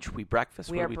we lunch? We breakfast?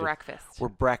 We What are do we do? breakfast. We're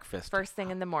breakfast. First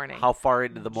thing in the morning. How far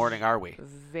into the morning are we?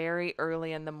 Very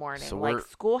early in the morning. So like we're-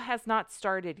 school has not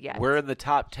started yet. We're in the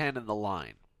top 10 in the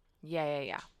line.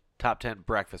 Yeah. Top 10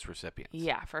 breakfast recipients.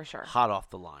 Yeah, for sure. Hot off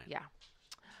the line. Yeah.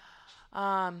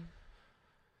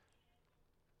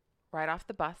 Right off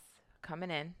the bus, coming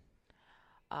in.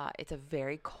 It's a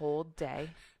very cold day.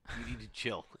 You need to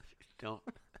chill. Don't.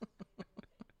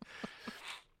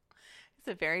 It's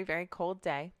a very, very cold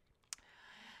day.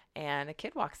 And a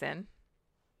kid walks in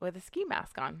with a ski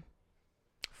mask on.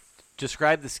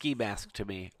 Describe the ski mask to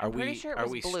me. Are pretty we sure it are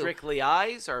was we blue. strictly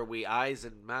eyes? Or are we eyes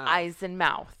and mouth? Eyes and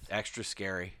mouth. Extra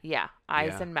scary. Yeah,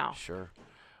 eyes Yeah, and mouth. Sure.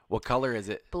 What color is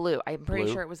it? Blue. I'm pretty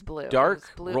Blue? sure it was blue. Dark? It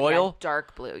was blue. Royal? Yeah,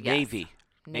 dark blue. Yes. Navy.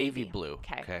 Navy blue.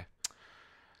 Okay.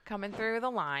 Coming through the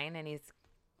line,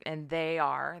 and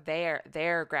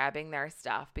they're grabbing their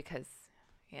stuff because,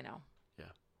 Yeah.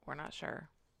 we're not sure.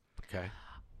 Okay.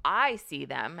 I see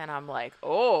them and I'm like,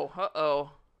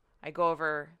 oh. I go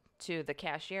over to the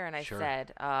cashier and I Sure.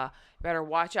 said, better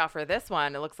watch out for this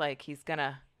one. It looks like he's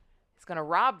gonna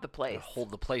rob the place.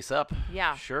 Hold the place up.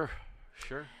 Yeah. Sure.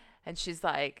 And she's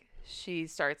like, she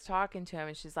starts talking to him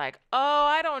and she's like, oh,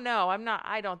 I don't know.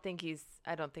 I don't think he's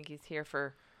here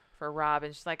for Rob.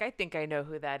 And she's like, I think I know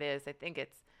who that is. I think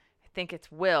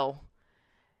it's Will.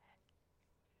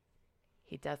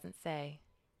 He doesn't say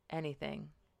anything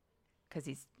because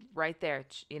he's right there,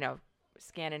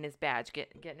 scanning his badge,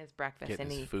 getting his breakfast. Getting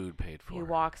and his food paid for. he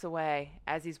walks away.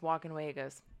 As he's walking away, he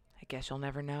goes, I guess you'll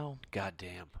never know.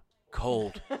 Goddamn.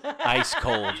 Cold. Ice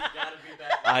cold. Gotta be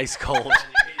Batman. Ice cold. He's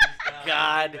gotta be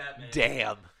God Batman.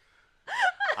 damn.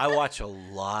 I watch a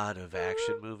lot of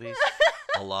action movies.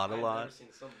 A lot. I've never seen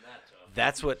something that tough.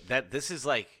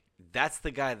 That's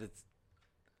the guy that's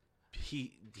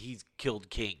he's killed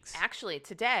kings. Actually,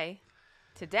 today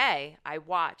I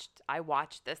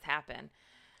watched this happen.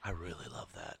 I really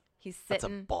love that. He's That's a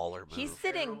sitting. baller move. He's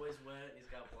sitting. Hair always wet. He's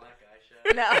got black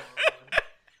eyeshadow. No.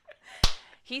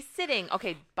 He's sitting.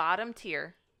 Okay, bottom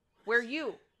tier, where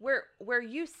you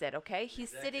sit. Okay, he's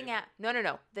sitting at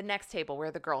no, the next table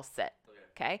where the girls sit.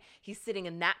 Okay, he's sitting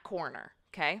in that corner.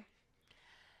 Okay.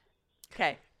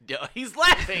 Yeah, he's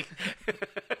laughing.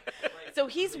 So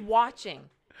he's watching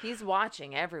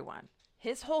everyone.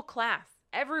 His whole class.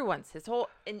 Everyone's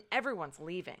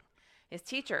leaving. His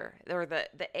teacher or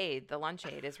the aide, the lunch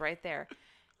aide is right there.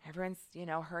 Everyone's,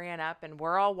 hurrying up and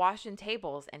we're all washing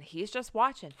tables and he's just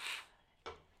watching.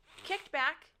 Kicked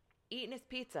back, eating his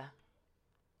pizza.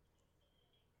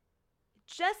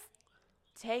 Just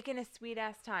taking his sweet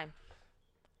ass time.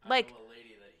 Like, I know a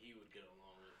lady that he would get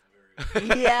along with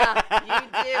very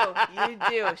yeah, you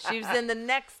do. She was in the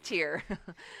next tier.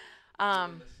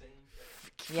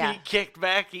 Yeah. He kicked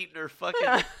back eating her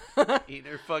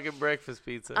fucking breakfast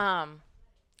pizza.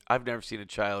 I've never seen a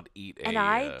child eat And a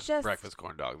I just- breakfast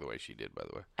corn dog the way she did, by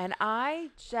the way. And I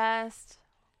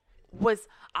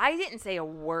didn't say a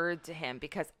word to him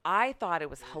because I thought it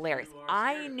was hilarious.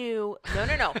 I knew,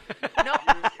 no,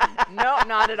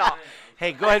 not at all.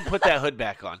 Hey, go ahead and put that hood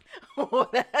back on. Oh,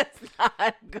 that's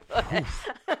not good.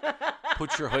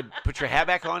 Put your hat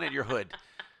back on and your hood.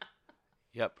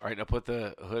 Yep. All right, now put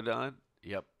the hood on.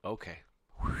 Yep. Okay.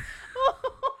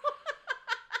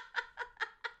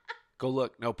 Go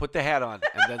look. No, put the hat on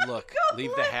and then look.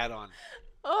 Leave the hat on.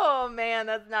 Oh, man,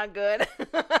 that's not good.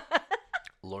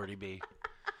 Lordy be.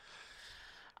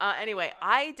 Anyway,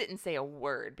 I didn't say a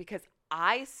word because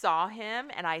I saw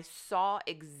him and I saw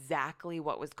exactly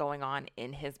what was going on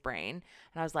in his brain.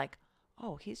 And I was like,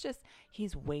 oh,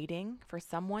 he's waiting for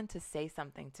someone to say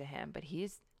something to him, but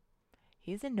he's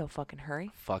in no fucking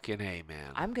hurry. Fucking A,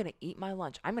 man. I'm going to eat my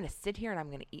lunch. I'm going to sit here and I'm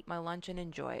going to eat my lunch and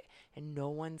enjoy it. And no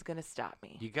one's going to stop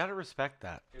me. You got to respect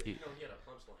that. You know, he had a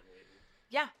punchline waiting.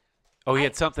 Yeah, Oh, he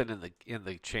had something in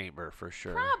the chamber for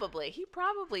sure. probably. He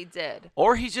probably did.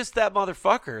 Or he's just that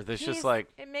motherfucker that's just like,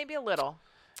 It may be a little.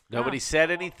 nobody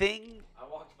said anything. I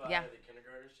walked by Yeah. the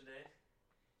kindergartners today.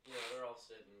 You know, they're all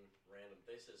sitting random.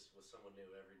 They sit with someone new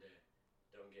every day.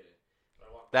 Don't get it. But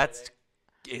I walked by That's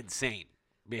today, insane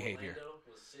behavior. Orlando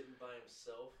was sitting by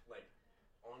himself, like,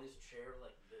 on his chair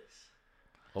like this.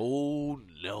 Oh,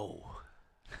 no.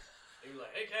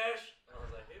 like, "Hey, Cash." I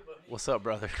was like, "Hey, buddy." What's up,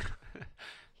 brother?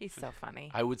 He's so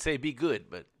funny. I would say be good,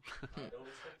 but I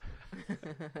don't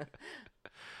expect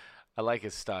I like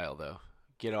his style though.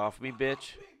 Get off me,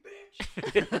 bitch.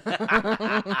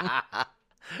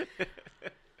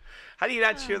 How do you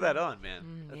not cheer that on,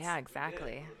 man? Yeah,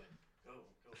 exactly. Go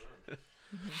run.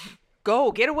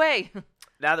 Go, get away.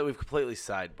 Now that we've completely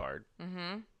sidebarred,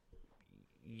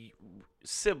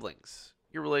 siblings,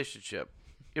 your relationship,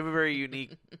 you have a very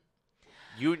unique.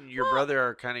 You and your brother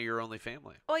are kind of your only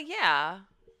family. Well, yeah,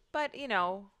 but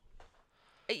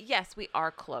yes, we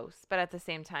are close, but at the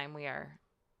same time, we are,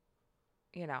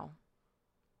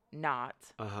 not.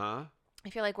 Uh-huh. I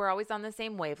feel like we're always on the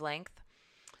same wavelength.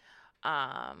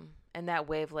 And that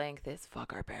wavelength is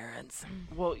fuck our parents.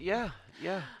 Well, yeah.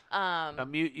 You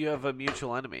have a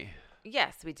mutual enemy.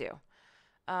 Yes, we do.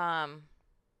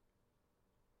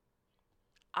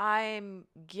 I'm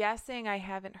guessing I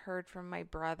haven't heard from my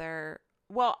brother.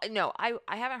 Well, no, I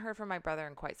haven't heard from my brother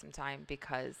in quite some time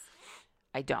because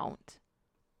I don't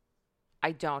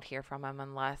hear from him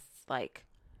unless like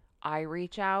I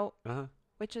reach out, Uh-huh.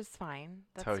 which is fine.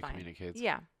 That's how he fine. communicates.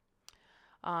 Yeah.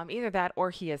 Either that or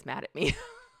he is mad at me.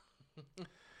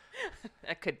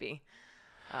 That could be.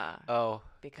 Oh,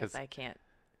 Because I can't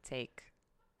take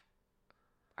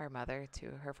our mother to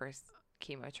her first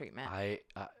chemo treatment. I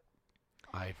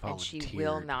and volunteered. she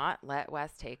will not let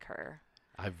Wes take her.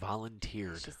 I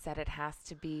volunteered. She said it has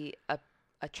to be a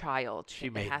child. She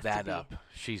It made has to that be- up.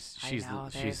 She's I know,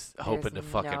 she's there's hoping to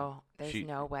fucking. there's she-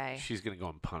 no way. She's gonna go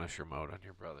in Punisher mode on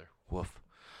your brother. Woof.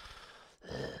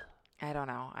 I don't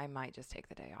know. I might just take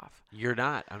the day off. You're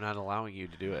not. I'm not allowing you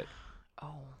to do it.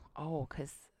 Oh,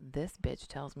 because this bitch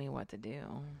tells me what to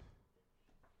do.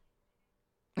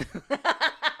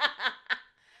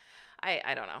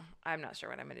 I don't know. I'm not sure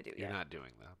what I'm going to do You're yet. not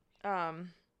doing that. I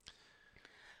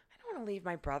don't want to leave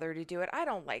my brother to do it. I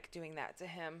don't like doing that to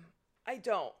him. I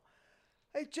don't.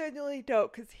 I genuinely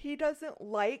don't because he doesn't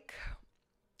like,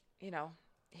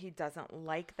 he doesn't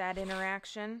like that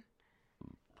interaction.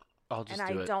 I'll just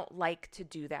And do I it. don't like to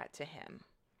do that to him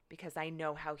because I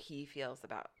know how he feels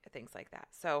about things like that.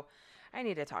 So I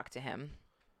need to talk to him.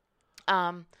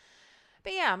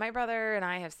 But yeah, my brother and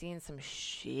I have seen some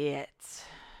shit.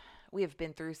 We have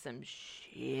been through some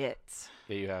shit.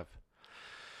 Yeah, you have.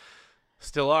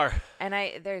 Still are. And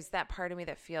there's that part of me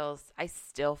that I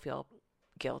still feel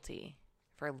guilty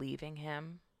for leaving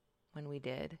him when we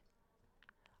did.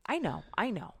 I know.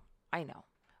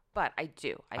 But I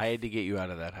do. I had to get you out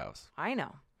of that house, I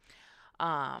know.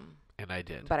 and I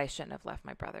did. But I shouldn't have left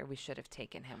my brother. We should have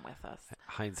taken him with us.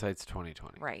 Hindsight's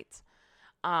 20/20. Right.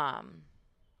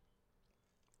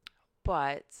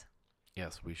 But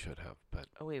Yes, we should have, but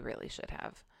we really should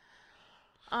have.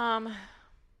 But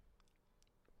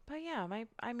yeah,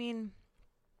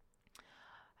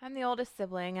 I'm the oldest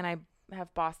sibling and I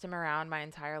have bossed him around my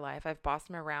entire life. I've bossed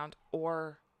him around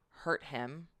or hurt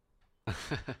him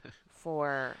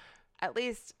for at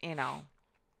least,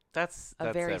 that's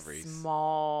a very every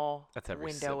small that's every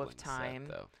window of sibling set, time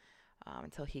though.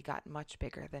 Until he got much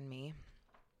bigger than me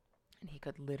and he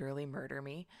could literally murder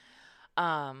me.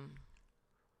 But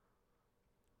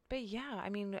yeah,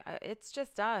 it's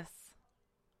just us.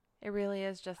 It really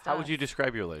is just us. How would you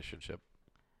describe your relationship?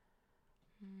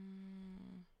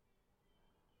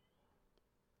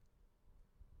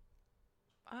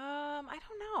 I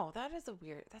don't know. I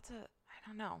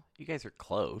don't know. You guys are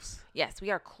close. Yes,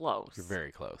 we are close. You're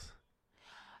very close.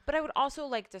 But I would also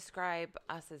describe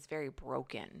us as very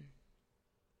broken.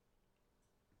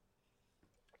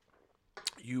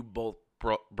 You both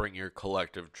bring your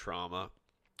collective trauma.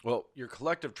 Well, your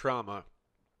collective trauma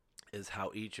is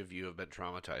how each of you have been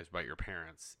traumatized by your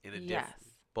parents in a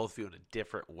both of you in a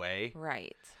different way.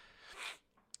 Right.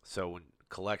 So when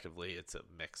collectively, it's a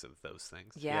mix of those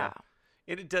things. Yeah.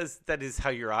 And it does. That is how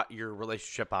your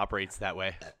relationship operates that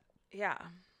way. Yeah.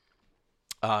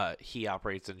 He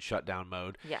operates in shutdown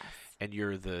mode. Yes. And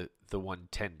you're the one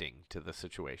tending to the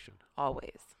situation.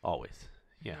 Always.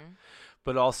 Yeah.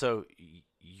 But also,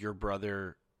 your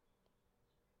brother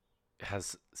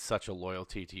has such a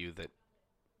loyalty to you that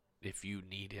if you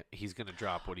need him, he's going to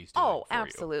drop what he's doing. Oh, for you.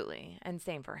 absolutely. And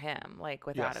same for him,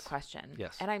 without a question.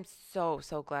 Yes. And I'm so,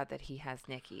 so glad that he has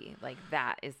Nikki.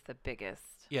 That is the biggest.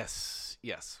 Yes.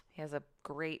 He has a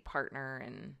great partner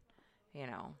and,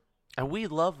 And we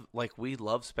love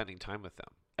spending time with them.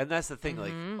 And that's the thing, a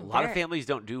lot of Very- families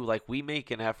don't do, we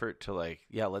make an effort to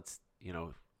let's,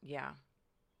 yeah.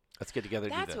 let's get together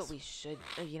and That's do this. what we should,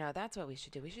 that's what we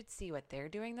should do. We should see what they're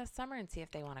doing this summer and see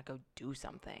if they want to go do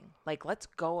something. Let's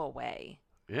go away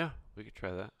Yeah, we could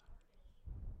try that.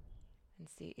 and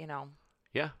see,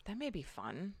 Yeah. That may be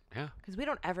fun Yeah. because we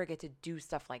don't ever get to do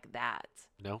stuff like that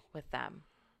No. with them.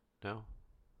 No.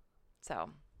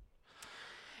 So,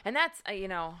 and that's,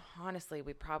 honestly,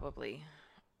 we probably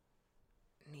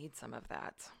need some of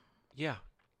that. Yeah.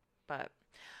 But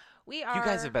we are. You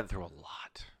guys have been through a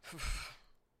lot.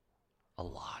 A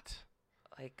lot.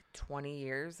 like 20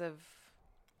 years of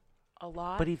a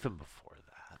lot. But even before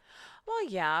that, Well,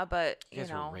 yeah, but, you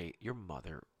guys were your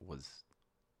mother was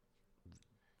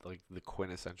like the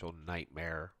quintessential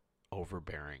nightmare,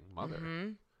 overbearing mother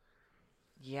Mhm.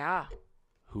 Yeah.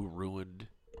 who ruined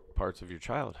parts of your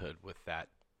childhood with that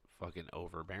fucking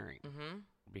overbearing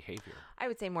behavior. I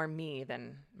would say more me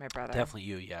than my brother. Definitely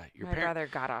you, yeah. Your My brother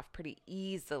got off pretty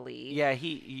easily. Yeah,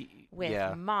 he With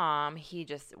yeah. mom, he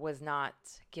just was not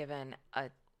given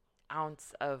an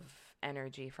ounce of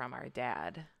energy from our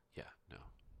dad. Yeah, no.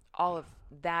 All of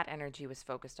that energy was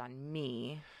focused on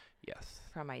me Yes.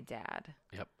 from my dad.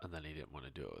 Yep. And then he didn't want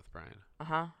to do it with Brian.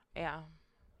 Yeah.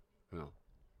 No.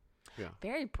 Yeah.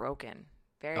 Very broken.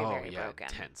 Very, oh, very yeah, broken.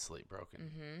 intensely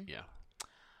broken. Yeah.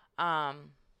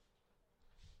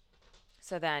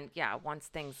 So then, yeah, once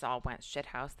things all went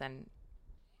shithouse, then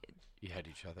You had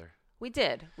each other. we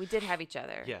did have each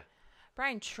other. Yeah.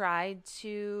 Brian tried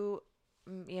to,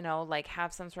 like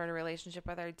have some sort of relationship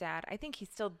with our dad. I think he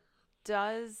still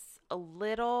does a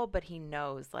little, but he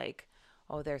knows like,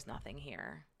 oh, there's nothing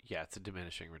here Yeah, it's a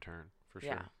diminishing return for sure.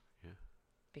 Yeah. Yeah.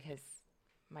 because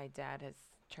my dad has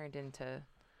turned into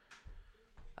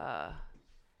a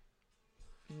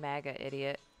MAGA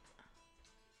idiot.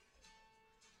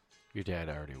 Your dad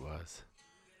already was.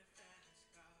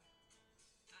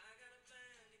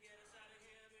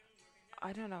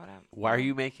 I don't know what I'm. Why are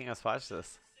you making us watch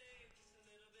this?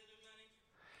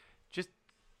 Just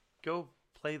go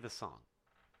play the song.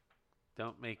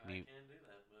 Don't make me.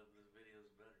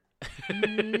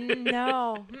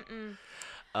 No.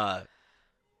 Mm-mm.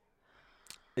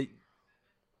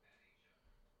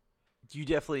 You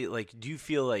definitely like. Do you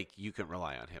feel like you can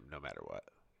rely on him no matter what?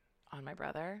 On my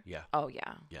brother? Yeah. Oh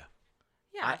yeah. Yeah.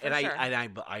 Yeah, for and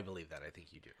sure. I believe that. I think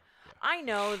you do. Yeah. I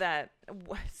know that.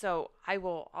 So I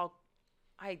will.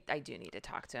 I do need to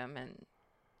talk to him,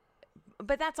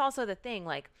 but that's also the thing.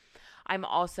 Like, I'm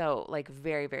also like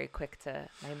very, very quick to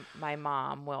my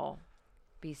mom will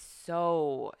be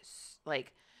so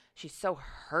like she's so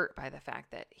hurt by the fact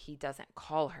that he doesn't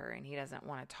call her and he doesn't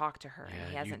want to talk to her and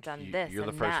he hasn't done this. You're the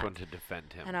and first that. one to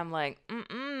defend him. And I'm like,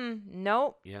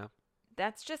 nope. Yeah.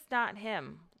 That's just not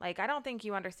him. Like, I don't think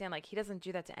you understand. Like, he doesn't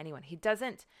do that to anyone.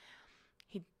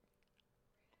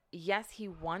 Yes, he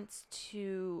wants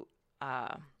to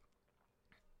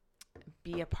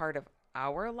be a part of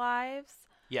our lives,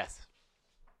 Yes.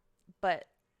 but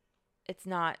it's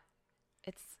not,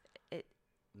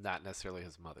 Not necessarily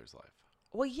his mother's life.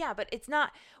 well, yeah, but it's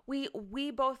not,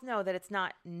 we both know that it's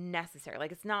not necessary.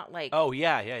 Like, it's not like, Oh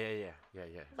yeah.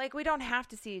 like we don't have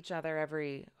to see each other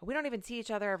we don't even see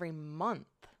each other every month.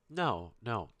 No.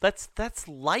 That's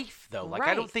life though. Like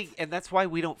I don't Right. think, and that's why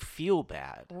we don't feel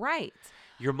bad. Right.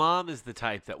 Your mom is the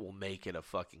type that will make it a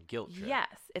fucking guilt trip. Yes.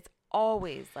 It's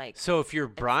always like, So if you're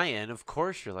Brian, of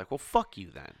course you're like, well, fuck you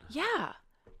then. yeah.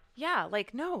 Yeah,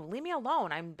 like no, leave me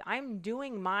alone. I'm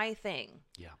doing my thing.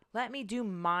 Yeah. Let me do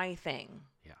my thing.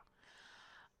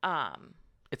 Yeah.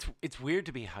 It's weird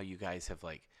to me how you guys have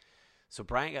like, so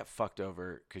Brian got fucked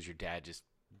over because your dad just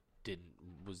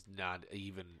was not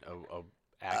even a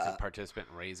active participant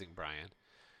in raising Brian.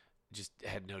 Just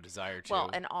had no desire to. Well,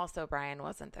 and also Brian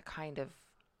wasn't the kind of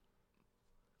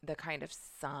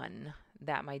son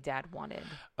that my dad wanted.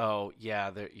 Oh yeah,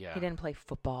 yeah. He didn't play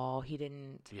football. He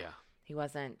Yeah.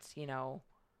 wasn't, he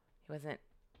wasn't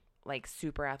like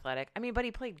super athletic. I mean, but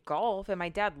he played golf and my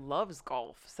dad loves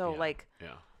golf. So Yeah, like,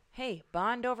 yeah. hey,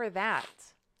 bond over that.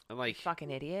 And like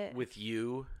Fucking idiot. with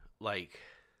you, like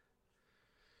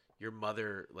your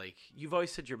mother, like you've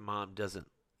always said your mom doesn't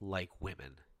like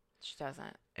women. She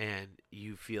doesn't. And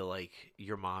you feel like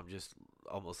your mom just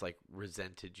almost like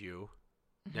resented you.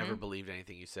 Never believed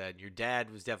anything you said. Your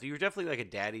dad was you were definitely like a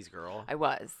daddy's girl. I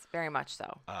was very much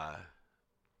so.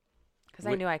 Because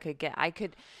I knew I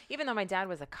could, even though my dad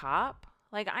was a cop,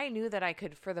 like I knew that I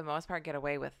could, for the most part, get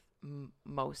away with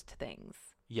most things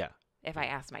Yeah. if I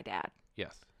asked my dad.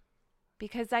 Yes.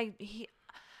 Because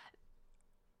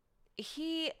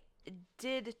he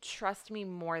did trust me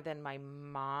more than my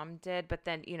mom did, but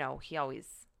then, he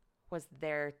always was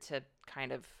there to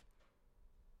kind of,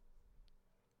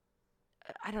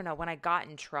 I don't know, when I got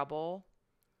in trouble,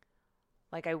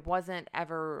 like I wasn't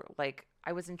ever like,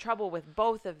 I was in trouble with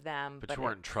both of them. But you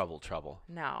weren't in trouble.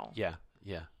 No. Yeah.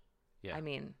 I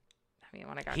mean,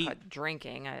 when I got He- caught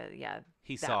drinking, yeah.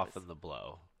 He that softened the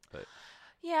blow. But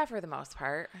Yeah, for the most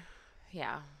part.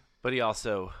 Yeah. But he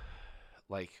also,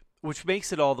 like, which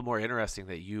makes it all the more interesting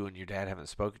that you and your dad haven't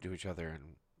spoken to each other in,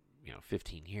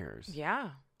 15 years.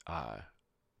 Yeah.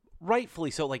 Rightfully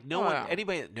so. Like, no Oh, one, yeah.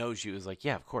 anybody that knows you is like,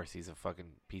 yeah, of course, he's a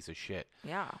fucking piece of shit.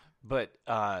 Yeah. But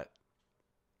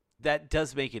that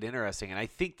does make it interesting. And I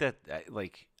think that,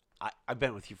 I've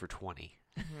been with you for 20.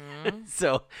 Mm-hmm.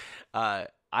 So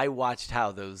I watched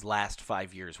how those last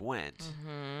 5 years went,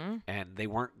 Mm-hmm. and they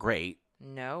weren't great.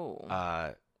 No.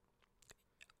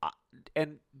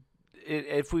 And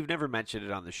if we've never mentioned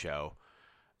it on the show,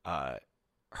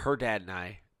 her dad and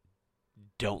I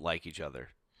don't like each other,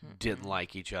 didn't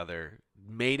like each other,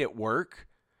 made it work,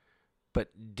 but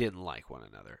didn't like one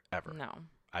another ever. No.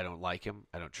 I don't like him.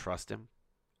 I don't trust him.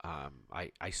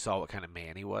 I saw what kind of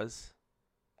man he was.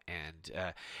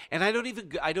 And I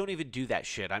don't even do that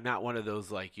shit. I'm not one of those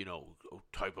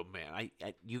type of man.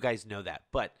 I you guys know that,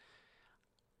 but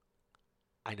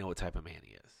I know what type of man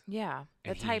he is. Yeah. The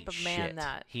And he type ain't of man shit.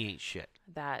 that He ain't shit.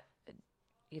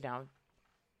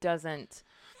 doesn't.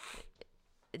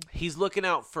 He's looking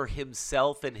out for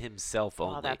himself and himself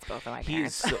only. Well, that's both of my He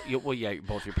is parents. well, yeah,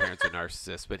 both your parents are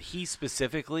narcissists, but he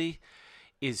specifically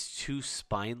is too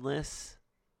spineless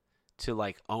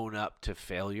to own up to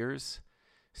failures.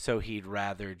 So he'd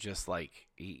rather just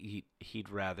he'd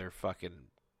rather fucking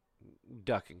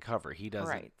duck and cover. He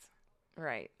doesn't.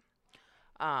 Right.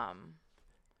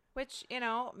 Which,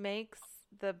 makes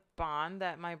the bond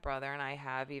that my brother and I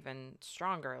have even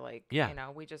stronger.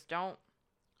 We just don't,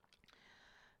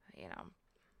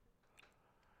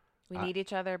 we need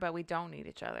each other, but we don't need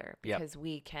each other Yep. because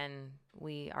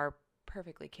we are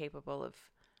perfectly capable of.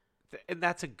 And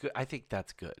I think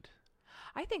that's good.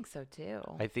 I think so too.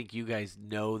 I think you guys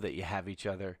know that you have each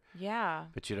other, Yeah.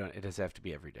 but you don't. It doesn't have to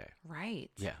be every day.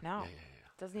 Right. Yeah. No. Yeah.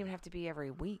 It doesn't even have to be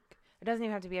every week. It doesn't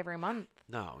even have to be every month.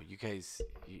 No, you guys.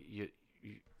 You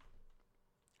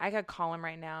I could call him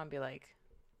right now and be like,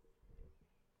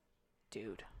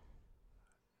 dude,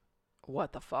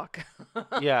 what the fuck?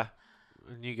 yeah.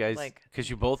 And you guys, Like- because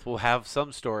you both will have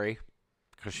some story,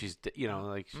 because she's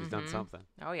she's done something.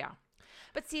 Oh yeah,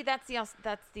 but see, that's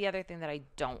the other thing that I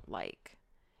don't like,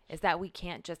 is that we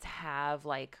can't just have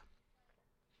A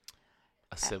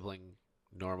sibling,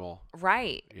 normal.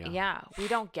 right. Yeah. Yeah, we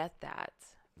don't get that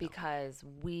because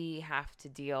we have to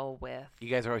deal with You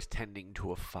guys are always tending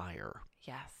to a fire.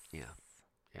 yes. Yeah.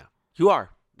 You are.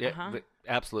 Yeah, Uh-huh. but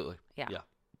absolutely. Yeah.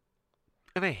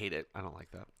 And I hate it. I don't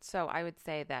like that. So I would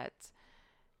say that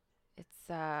it's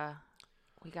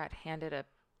we got handed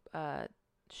a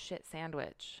shit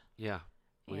sandwich. Yeah,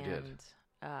 we and, did.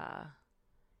 It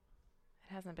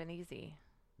hasn't been easy,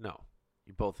 No,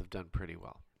 you both have done pretty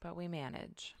well. but we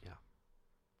manage.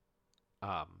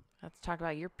 Um, Let's talk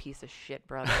about your piece of shit,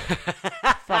 brother.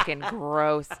 Fucking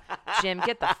gross. Jim,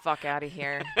 get the fuck out of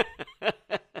here.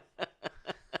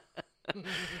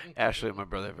 Ashley and my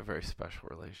brother have a very special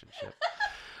relationship.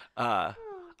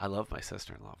 I love my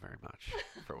sister-in-law very much.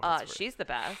 For what it's worth. She's the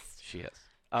best. She is.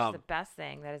 She's the best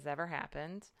thing that has ever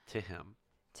happened To him.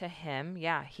 to him.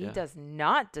 Yeah, he Yeah. does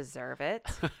not deserve it.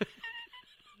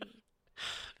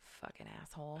 Fucking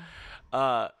asshole.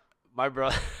 My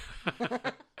brother,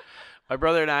 my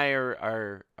brother and I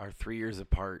are 3 years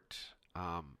apart.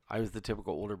 I was the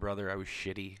typical older brother. I was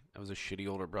shitty. I was a shitty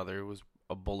older brother. I was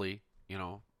a bully,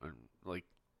 and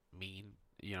mean,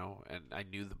 and I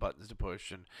knew the buttons to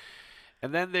push.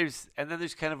 And then there's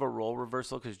kind of a role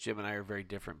reversal because Jim and I are very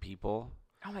different people.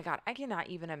 Oh my God. I cannot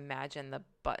even imagine the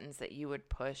buttons that you would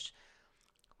push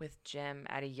with Jim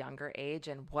at a younger age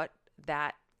and what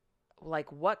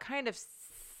kind of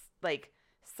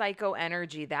psycho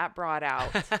energy that brought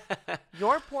out.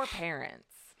 Your poor parents.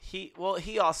 He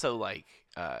also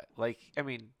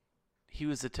he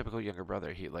was a typical younger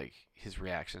brother. He his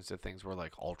reactions to things were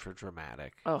ultra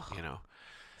dramatic. Ugh.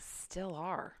 Still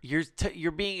are.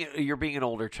 You're being an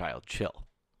older child. Chill.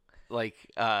 But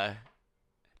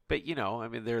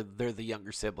they're the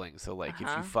younger siblings. So if you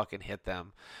fucking hit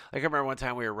them, I remember one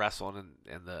time we were wrestling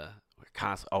and we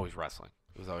were always wrestling.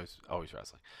 It was always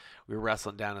wrestling. We were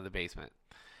wrestling down in the basement,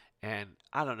 and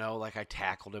I don't know, I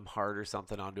tackled him hard or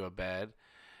something onto a bed,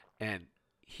 and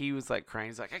he was crying.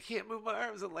 He's like, I can't move my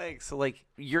arms and legs. So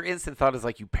your instant thought is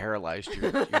you paralyzed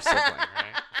your sibling,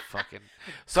 right? Fucking.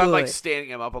 So I'm Good. standing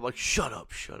him up. I'm like, shut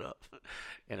up.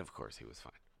 And of course he was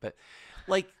fine. But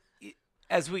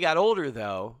as we got older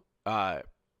though,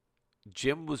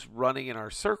 Jim was running in our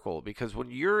circle because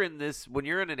when you're in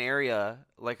an area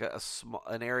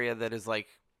an area that is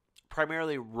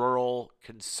primarily rural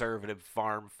conservative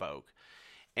farm folk,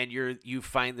 and you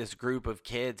find this group of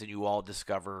kids and you all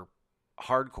discover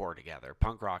hardcore together,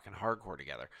 punk rock and hardcore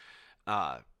together.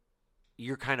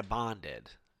 you're kind of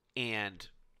bonded. And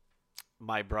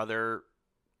my brother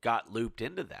got looped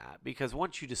into that because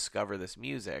once you discover this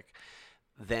music,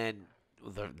 then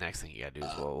the next thing you gotta do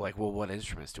is well, what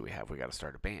instruments do we have? We got to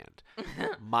start a band.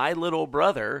 My little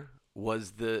brother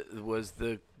was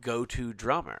the go-to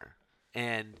drummer,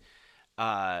 and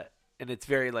it's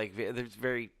very like there's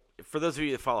very for those of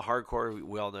you that follow hardcore,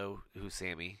 we all know who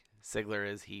Sammy Sigler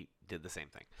is. He did the same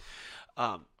thing.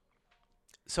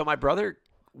 So my brother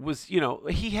was,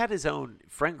 he had his own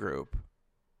friend group,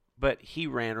 but he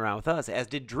ran around with us, as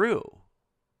did Drew.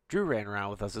 Drew ran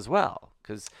around with us as well,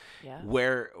 because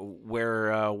where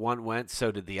one went,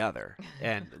 so did the other.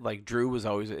 And like Drew was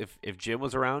always, if Jim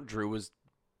was around, Drew was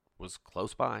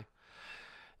close by.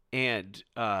 And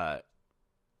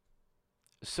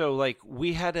so like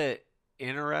we had a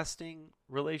interesting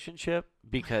relationship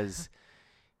because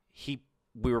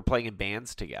we were playing in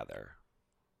bands together.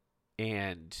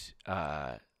 And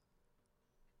I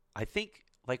think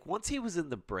like once he was in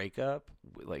the breakup,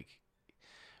 like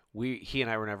he and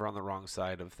I were never on the wrong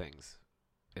side of things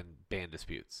in band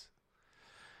disputes,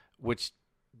 which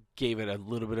gave it a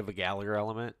little bit of a Gallagher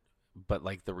element, but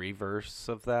like the reverse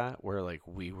of that, where like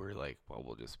we were like, well,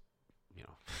 we'll just,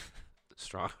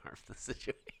 strong arm the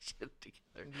situation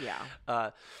together.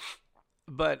 Yeah.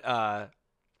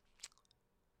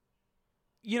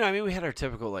 We had our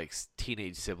typical like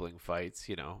teenage sibling fights,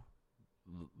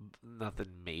 nothing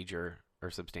major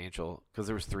or substantial because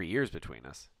there was 3 years between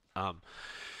us.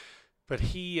 But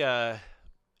he and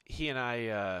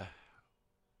I,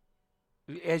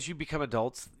 as you become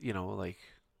adults, like,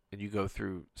 and you go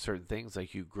through certain things,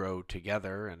 like you grow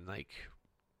together, and like,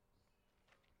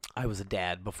 I was a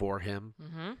dad before him.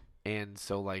 Mm-hmm. And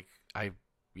so like I,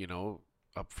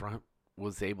 up front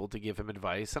was able to give him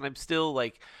advice, and I'm still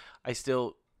like,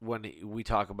 when we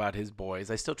talk about his boys,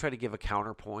 I still try to give a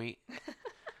counterpoint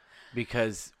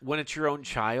because when it's your own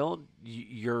child,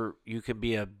 you can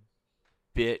be a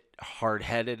bit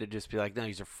hard-headed and just be like, no,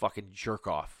 he's a fucking jerk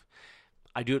off.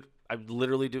 I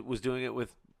literally was doing it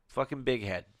with fucking Big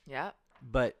Head. Yeah.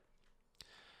 But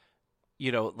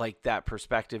like that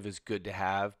perspective is good to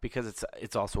have because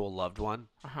it's also a loved one.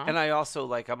 Uh-huh. And I'm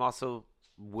also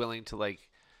willing to like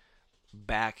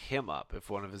back him up if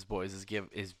one of his boys is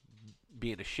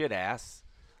being a shit ass.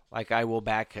 Like I will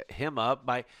back him up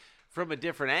from a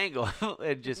different angle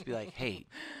and just be like, hey,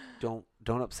 don't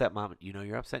upset mom.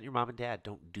 You're upsetting your mom and dad.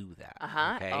 Don't do that.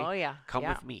 Uh-huh. Okay? Oh yeah. Come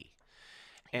with me.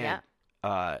 And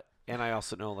and I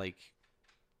also know like,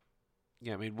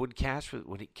 when Cash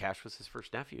was his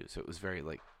first nephew, so it was very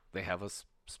like they have a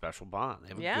special bond. They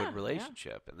have a good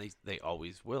relationship, and they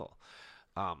always will.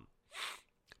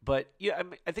 But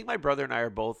I think my brother and I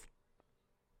are both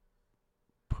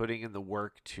putting in the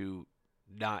work to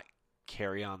not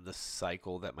carry on the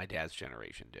cycle that my dad's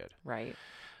generation did. Right.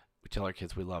 We tell our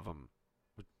kids we love them.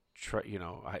 We try,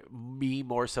 me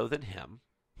more so than him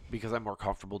because I'm more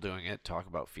comfortable doing it. Talk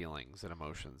about feelings and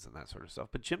emotions and that sort of stuff.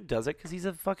 But Jim does it because he's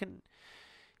an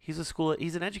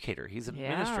educator. He's an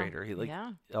administrator. He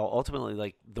ultimately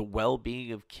like the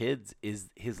well-being of kids is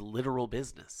his literal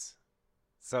business.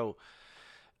 So,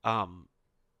 I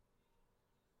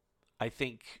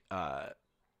think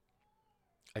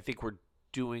we're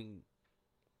doing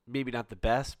maybe not the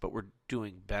best, but we're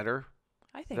doing better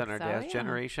than our dad's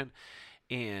generation.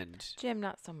 And Jim,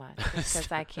 not so much,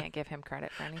 because I can't give him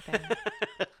credit for anything.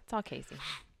 It's all Casey.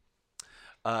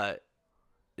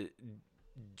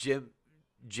 Jim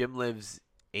lives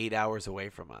 8 hours away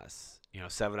from us,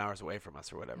 7 hours away from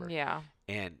us or whatever. Yeah.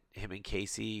 And him and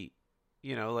Casey,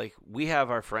 like we have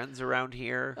our friends around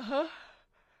here. Uh-huh.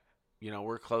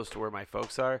 We're close to where my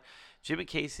folks are. Jim and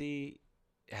Casey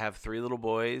have 3 little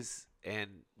boys, and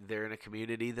they're in a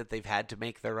community that they've had to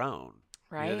make their own.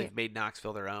 Right. They've made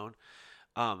Knoxville their own.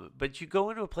 But you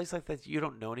go into a place like that, you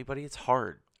don't know anybody. It's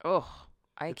hard. Oh,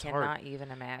 It's cannot hard.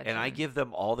 even imagine. And I give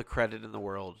them all the credit in the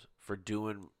world for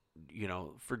doing,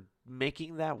 for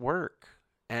making that work.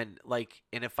 And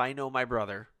if I know my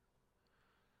brother,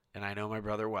 and I know my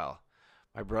brother well,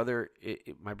 my brother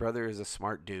is a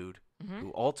smart dude. Mm-hmm.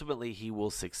 Who ultimately he will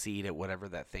succeed at whatever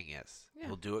that thing is. Yeah.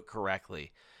 He'll do it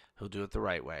correctly. He'll do it the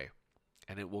right way,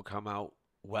 and it will come out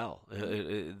well.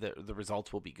 The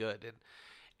results will be good,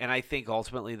 and I think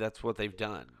ultimately that's what they've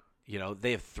done.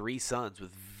 They have 3 sons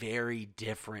with very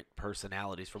different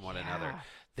personalities from one another.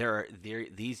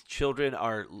 These children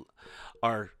are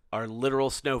literal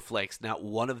snowflakes. Not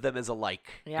one of them is alike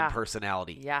in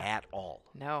personality at all.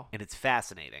 No, and it's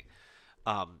fascinating.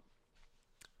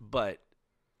 But.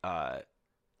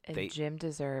 Jim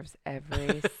deserves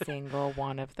every single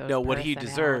one of those. No, what he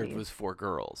deserved was 4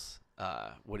 girls.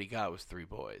 what he got was 3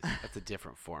 boys. That's a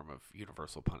different form of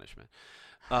universal punishment.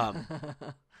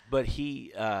 But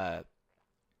he,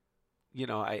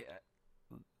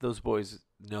 those boys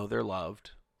know they're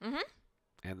loved,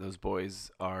 and those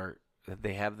boys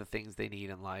they have the things they need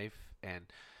in life, and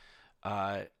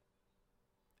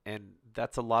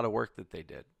that's a lot of work that they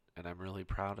did, and I'm really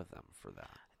proud of them for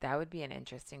that. That would be an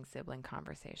interesting sibling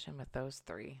conversation with those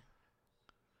 3.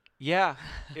 Yeah,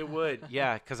 it would.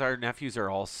 Yeah, because our nephews are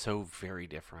all so very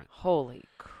different. Holy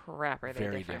crap, are they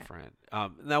Very different?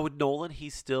 Now with Nolan, Nolan's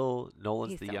He's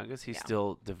the still- youngest. He's yeah.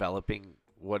 still developing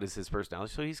what is his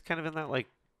personality. So he's kind of in that like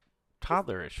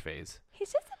toddlerish phase.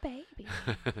 He's just a baby.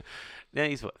 Now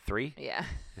he's what, 3? Yeah.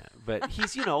 Yeah, but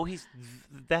he's he's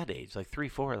that age, like 3,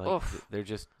 4. Like Oof. they're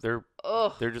just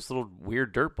Ugh. just little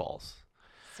weird dirt balls.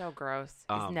 So gross.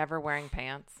 He's Um, never wearing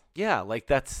pants. Yeah, like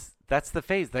that's the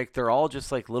phase. Like they're all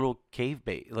just like little cave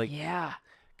bait. Like Yeah.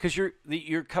 because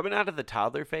you're coming out of the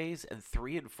toddler phase, and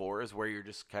 3 and 4 is where you're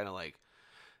just kind of like,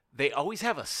 they always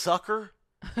have a sucker.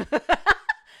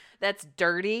 That's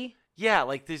dirty. Yeah,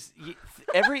 like this.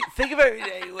 Think about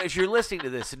it as you're listening to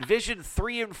this. Envision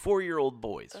 3 and 4-year-old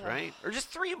boys, right? Or just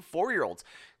 3 and 4-year-olds.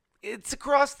 It's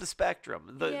across the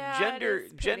spectrum. The Yeah, gender it is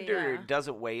pretty, gender yeah.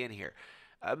 doesn't weigh in here.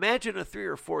 Imagine a 3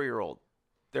 or 4-year-old.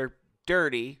 They're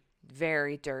dirty.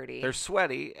 Very dirty. They're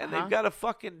sweaty, and they've got a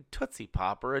fucking Tootsie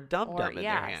Pop or a Dum Dum in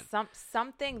their hand.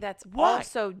 something that's Why?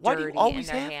 also Why do you dirty always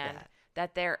in their have hand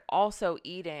that? they're also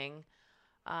eating,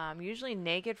 usually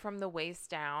naked from the waist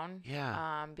down.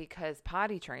 Yeah. Because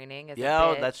potty training is Yeah, a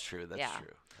oh, bitch. that's true. That's Yeah.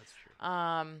 true. That's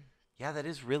true. Yeah, that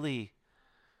is really.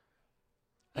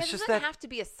 It That's doesn't just that. have to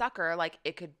be a sucker. Like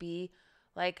it could be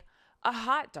like a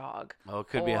hot dog. Oh, it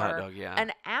could be a hot or dog. Yeah.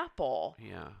 An apple.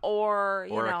 Yeah. Or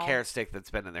you Or know, a carrot stick that's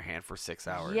been in their hand for 6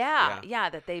 hours. Yeah,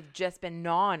 that they've just been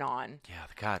gnawing on. Yeah,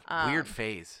 God, weird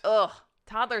phase. Ugh,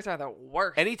 toddlers are the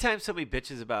worst. Anytime somebody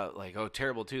bitches about like, oh,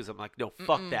 terrible twos, I'm like, no,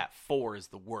 fuck that. 4 is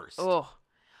the worst. Ugh,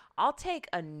 I'll take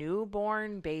a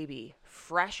newborn baby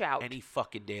fresh out Any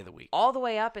fucking day of the week. all the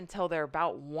way up until they're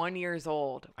about 1 year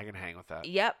old. I can hang with that.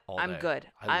 Yep, all I'm day. good.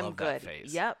 I I'm love good. that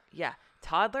phase. Yep, yeah.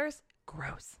 Toddlers,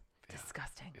 gross,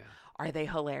 disgusting. Yeah. Are they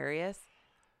hilarious?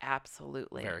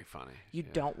 Absolutely. Very funny. You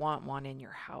Yeah. don't want one in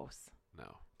your house.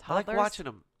 No. I like Toddlers- watching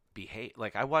them behave.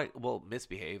 Like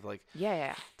misbehave. Like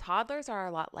Yeah. Toddlers are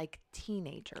a lot like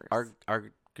teenagers.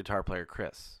 our guitar player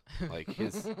Chris. Like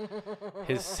his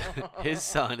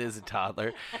son is a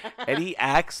toddler, and he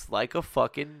acts like a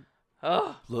fucking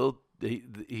Ugh. little.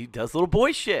 He does little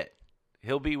boy shit.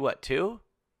 He'll be what, 2?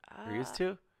 Or he is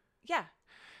 2? Yeah.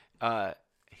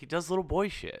 He does little boy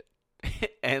shit,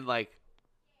 and like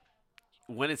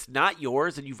when it's not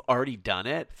yours and you've already done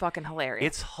it, Fucking hilarious.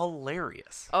 it's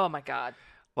hilarious. Oh my God.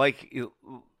 Like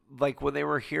when they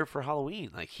were here for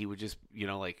Halloween, like he would just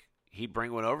like he'd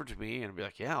bring one over to me and be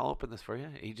like, "Yeah, I'll open this for you."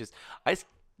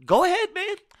 Go ahead,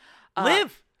 man,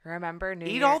 live, Remember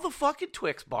eat all the fucking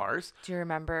Twix bars. Do you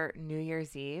remember New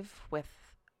Year's Eve with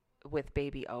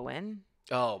baby Owen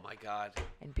Oh my God,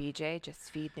 and BJ just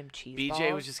feeding him cheese BJ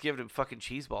balls? was just giving him fucking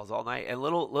cheese balls all night, and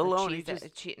little Or Owen, he cheese,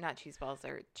 just not cheese balls,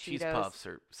 they're cheese Cheetos. puffs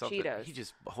or something. Cheetos. He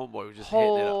just homeboy was just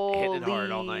hitting it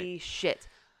hard all Holy night. shit.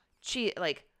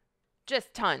 Like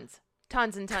just tons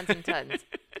and tons and tons.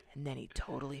 And then he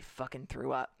totally fucking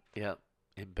threw up Yep,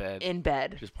 in bed. in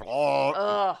bed. Just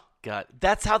Ugh. God,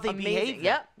 that's how they Amazing.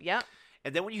 behave. Yep.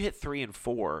 And then when you hit 3 and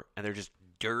 4, and they're just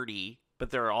dirty, but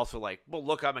they're also like, well,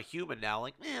 look, I'm a human now.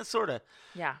 Like, sort of.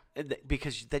 Yeah. And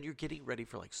because then you're getting ready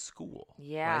for like school.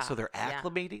 Yeah, Right? So they're yeah.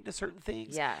 acclimating to certain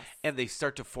things. Yes. And they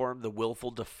start to form the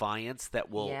willful defiance that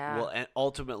will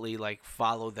ultimately like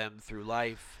follow them through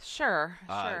life, Sure.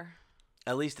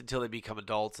 at least until they become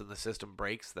adults and the system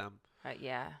breaks them.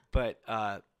 Yeah. But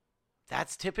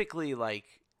that's typically like,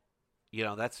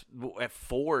 that's at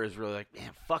 4 is really like,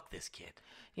 man, fuck this kid.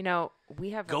 You know, we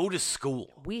have Go to school.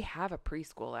 we have a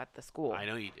preschool at the school. I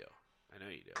know you do.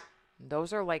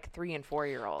 Those are like 3 and 4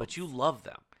 year olds. But you love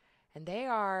them. And they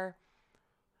are,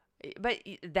 but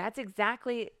that's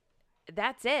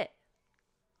it.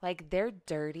 Like they're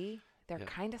dirty. They're Yeah.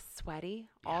 kind of sweaty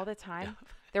all the time.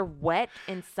 They're wet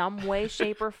in some way,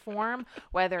 shape, or form,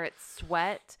 whether it's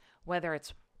sweat, whether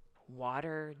it's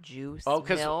water, juice, milk.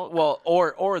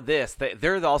 or this.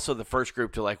 They're also the first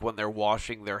group to like when they're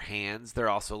washing their hands, they're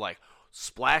also like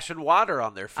splashing water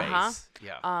on their face. Uh-huh.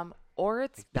 Yeah. Or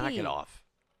it's pee. Knock it off.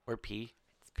 Or pee.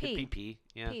 It's pee. Pee.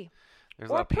 Yeah. Pee. There's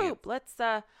a Or lot of pee. poop.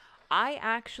 I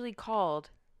actually called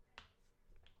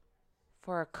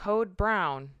for a code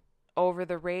brown over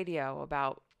the radio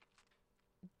about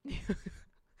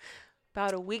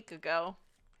a week ago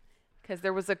because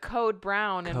there was a code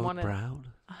brown in Code one of Brown.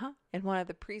 in one of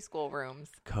the preschool rooms.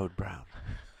 Code Brown.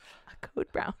 A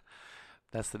Code Brown.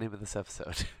 That's the name of this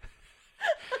episode.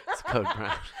 It's Code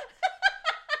Brown.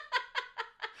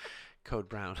 Code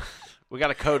Brown. We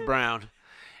got a Code Brown.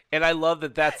 And I love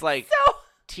that that's like So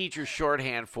teacher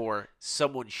shorthand for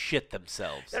someone shit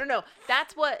themselves. no.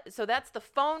 So that's the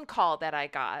phone call that I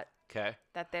got, Okay.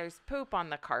 that there's poop on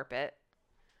the carpet.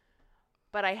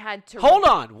 But I had to Hold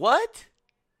on. What?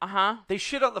 Uh-huh. They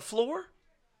shit on the floor?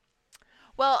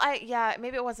 Well,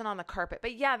 maybe it wasn't on the carpet,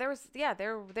 but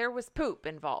there was poop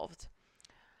involved.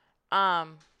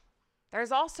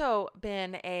 There's also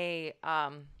been a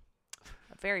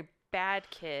very bad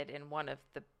kid in one of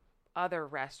the other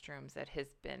restrooms that has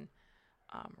been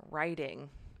writing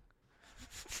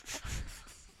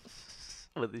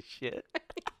With the shit?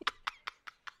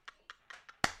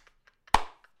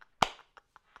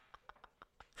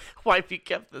 Why have you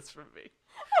kept this from me?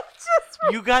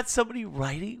 You got somebody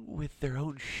writing with their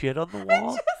own shit on the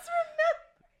wall?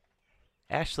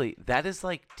 Ashley, that is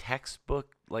like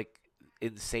textbook, like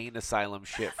insane asylum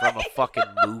shit from a fucking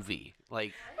movie.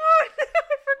 Like, Oh, no, I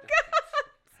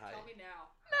forgot. Tell me now.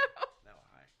 No,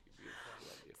 hi. You're beautiful. I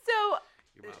love you.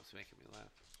 So Your mom's making me laugh.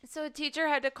 So a teacher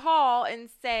had to call and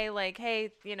say, like,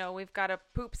 hey, we've got a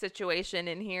poop situation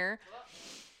in here.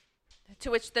 To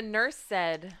which the nurse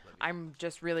said, I'm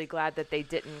just really glad that they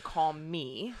didn't call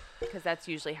me, because that's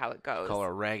usually how it goes. Call her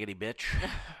a raggedy bitch.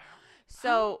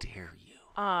 So, Dare you?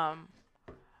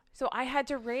 so I had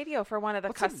to radio for one of the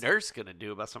What's a nurse going to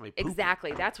do about somebody pooping?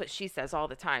 Exactly. That's what she says all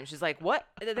the time. She's like, what?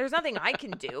 There's nothing I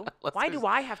can do. Why do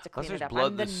I have to Unless clean it there's up? blood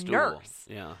I'm in the stool. nurse.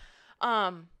 Yeah.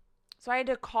 So I had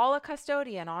to call a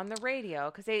custodian on the radio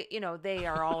because they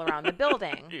are all around the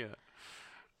building. Yeah.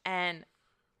 And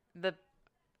the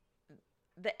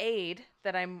aide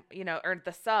that I'm, or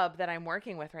the sub that I'm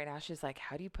working with right now, she's like,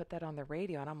 how do you put that on the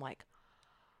radio? And I'm like,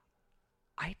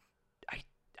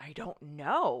 I don't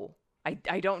know. I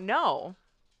don't know.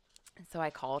 And so I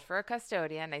called for a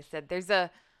custodian. I said, there's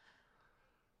a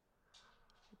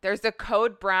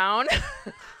Code Brown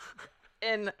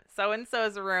in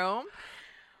so-and-so's room.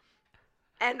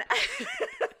 And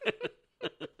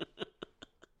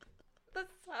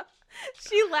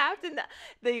she laughed, and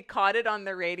they caught it on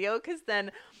the radio because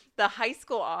then the high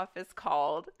school office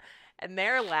called, and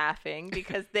they're laughing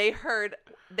because they heard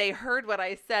what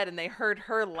I said, and they heard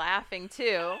her laughing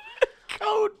too.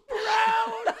 Code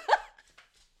Brown.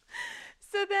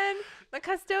 So then the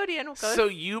custodian goes, So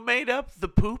you made up the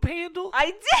poop handle? I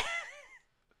did.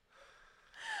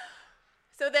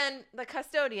 So then the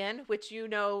custodian, which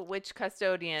which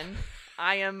custodian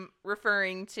I am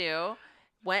referring to,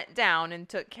 went down and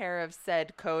took care of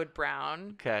said Code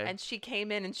Brown. Okay. And she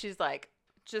came in and she's like,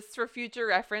 just for future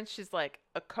reference, she's like,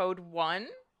 a code 1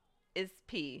 is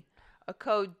pee. A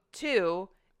code 2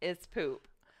 is poop.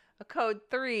 A code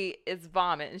 3 is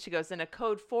vomit. And she goes, and a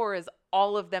code 4 is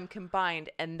all of them combined,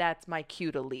 and that's my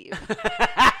cue to leave.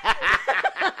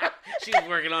 She's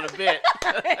working on a bit.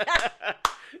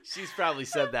 She's probably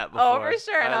said that before. Oh, for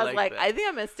sure. And I was like, that. I think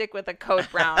I'm going to stick with a Code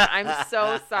Brown. I'm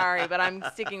so sorry, but I'm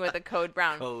sticking with a Code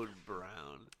Brown. Code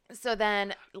Brown. So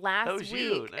then last That was week,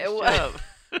 you. Nice it was. job.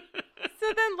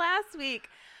 So then last week,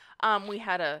 we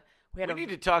had a We need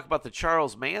to talk about the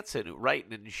Charles Manson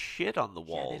writing and shit on the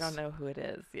Yeah, walls. they don't know who it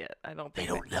is yet. I don't They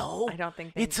think don't know? I don't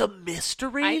think they It's a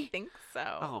mystery? I think so.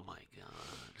 Oh, my God.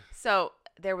 So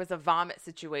there was a vomit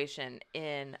situation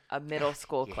in a middle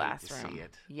school You hate to classroom. see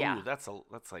it. Yeah. Ooh, that's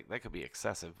like, that could be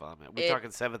excessive vomit. We're It- talking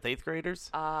 7th, 8th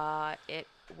graders? It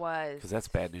was 'Cause that's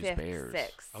Bad News 5th, Bears.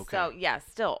 6th. Okay. So yeah,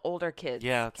 still older kids.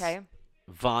 Yeah, it's- Okay.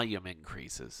 Volume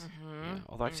increases. Mm-hmm. Yeah.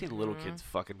 Although I've seen little kids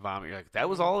fucking vomit. You're like, that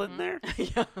was all in there?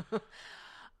 Yeah.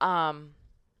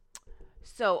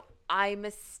 So I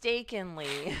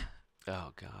mistakenly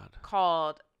Oh, God.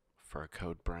 called. For a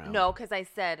Code Brown. No, because I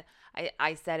said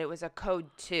it was a code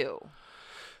 2.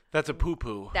 That's a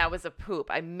poo-poo. That was a poop.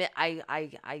 I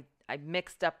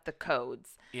mixed up the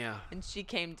codes. Yeah. And she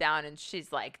came down and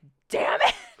she's like, damn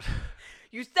it.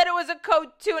 You said it was a code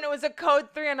 2 and it was a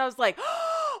code 3. And I was like,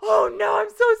 oh no, I'm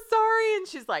so sorry. And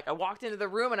she's like, I walked into the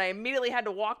room and I immediately had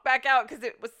to walk back out because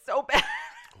it was so bad.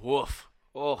 Woof.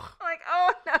 Oh, I'm like,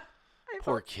 oh no.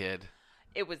 poor kid.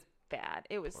 It was bad.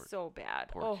 It was so bad.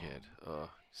 Poor Oh, kid. Ugh.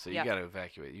 So Yeah. you got to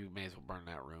evacuate. You may as well burn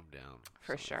that room down.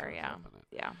 For Something sure, goes yeah. up in it.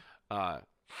 Yeah.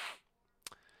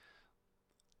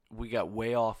 We got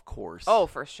way off course. Oh,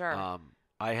 for sure.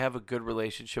 I have a good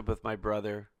relationship with my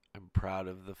brother. I'm proud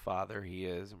of the father he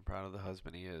is. I'm proud of the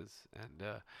husband he is. And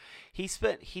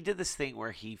he did this thing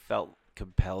where he felt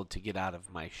compelled to get out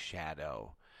of my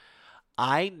shadow.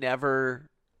 I never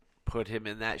put him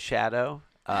in that shadow.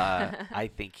 I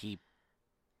think he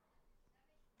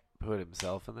put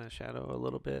himself in that shadow a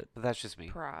little bit. But that's just me.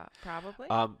 Probably.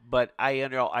 But I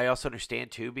also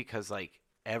understand too, because like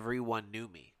everyone knew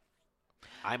me.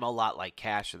 I'm a lot like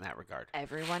Cash in that regard.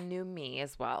 Everyone knew me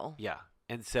as well. Yeah,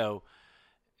 and so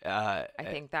I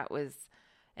think that was,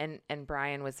 and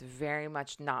Brian was very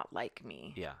much not like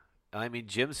me. yeah. I mean,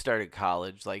 Jim started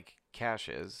college like Cash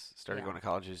started Yeah. going to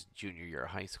college his junior year of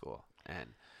high school,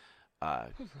 and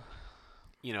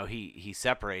you know, he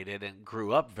separated and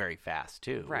grew up very fast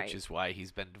too, Right. which is why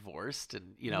he's been divorced,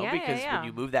 and you know, Yeah, because yeah. when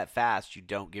you move that fast, you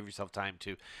don't give yourself time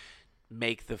to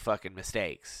make the fucking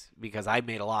mistakes, because I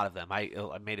made a lot of them. I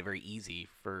made it very easy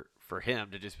for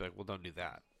him to just be like, well, don't do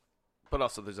that. But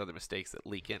also there's other mistakes that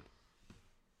leak in,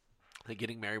 like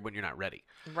getting married when you're not ready.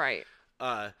 Right.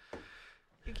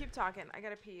 You keep talking. I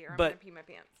gotta pee, or I'm But- gonna pee my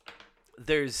pants.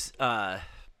 There's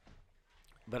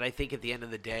but I think at the end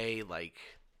of the day, like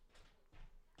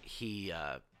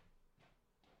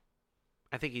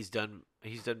I think he's done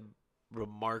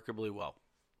remarkably well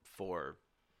for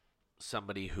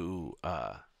somebody who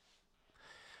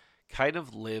kind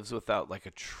of lives without like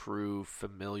a true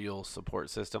familial support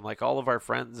system. Like all of our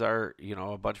friends are, you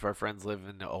know, a bunch of our friends live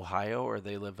in Ohio or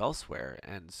they live elsewhere,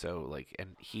 and so like,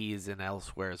 and he is in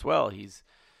elsewhere as well. He's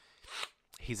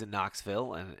in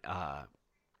Knoxville, and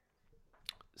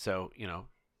so you know,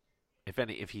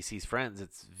 if he sees friends,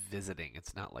 it's visiting.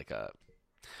 It's not like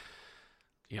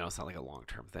it's not like a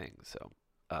long-term thing. So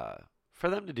for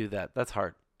them to do that, that's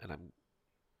hard, and I'm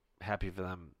happy for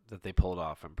them that they pulled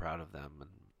off. I'm proud of them, and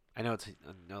I know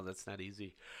that's not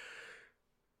easy,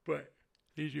 but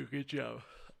they do a good job.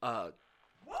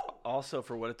 Also,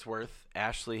 for what it's worth,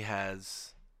 Ashley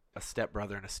has a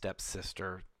stepbrother and a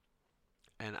stepsister,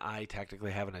 and I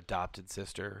technically have an adopted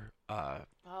sister.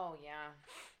 Oh yeah.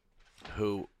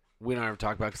 Who we don't ever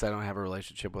talk about because I don't have a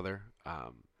relationship with her.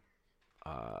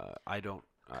 I don't.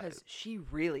 Because she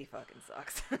really fucking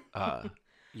sucks.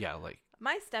 Yeah, like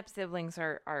My step siblings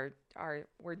were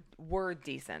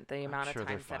decent the amount sure of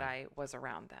they're times that fine. I was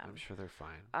around them. I'm sure they're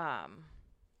fine.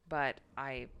 But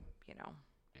I, Yeah.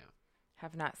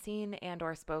 have not seen and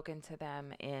or spoken to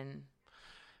them in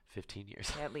 15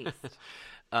 years at least.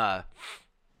 I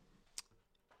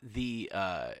mean,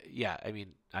 I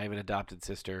have an adopted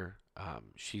sister.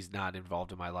 She's not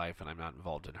involved in my life, and I'm not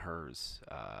involved in hers.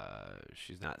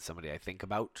 She's not somebody I think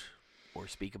about or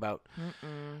speak about.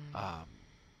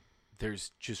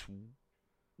 There's just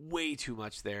way too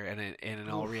much there, and in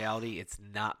all reality, it's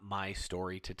not my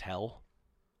story to tell.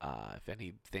 If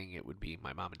anything, it would be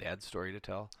my mom and dad's story to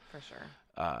tell. For sure.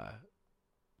 I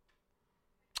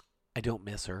don't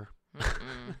miss her.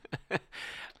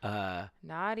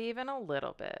 Not even a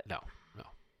little bit. No.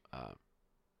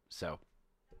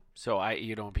 So I,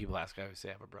 when people ask, I always say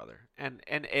I have a brother. And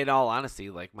in all honesty,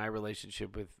 like my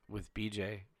relationship with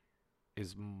BJ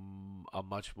is a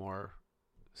much more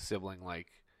sibling-like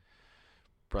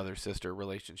brother-sister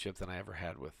relationship than I ever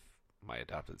had with my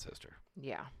adopted sister.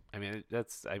 Yeah. I mean, I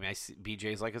see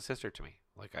BJ's like a sister to me.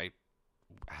 Like I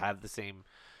have the same,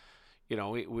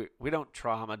 we don't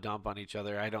trauma dump on each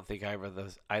other. I don't think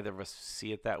either of us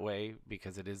see it that way,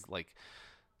 because it is like,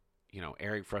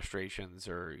 airing frustrations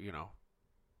or,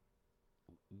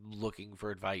 looking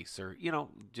for advice or,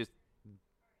 just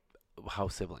how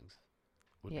siblings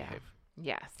would Yeah. behave.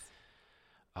 Yes.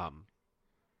 And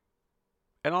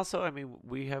also, I mean,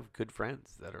 we have good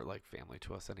friends that are like family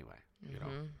to us anyway,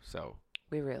 so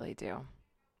We really do.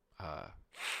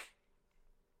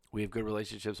 we have good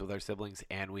relationships with our siblings,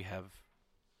 and we have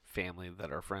family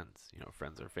that are friends.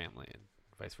 Friends are family, and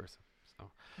vice versa.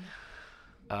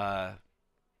 So,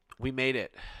 we made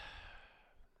it.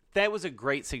 That was a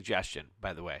great suggestion,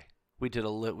 by the way. We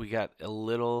got a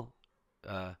little.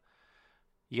 I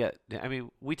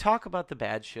mean, we talk about the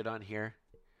bad shit on here,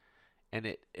 and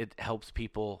it helps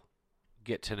people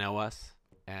get to know us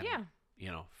and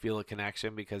feel a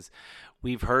connection, because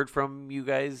we've heard from you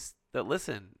guys that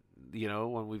listen.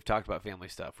 When we've talked about family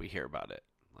stuff, we hear about it.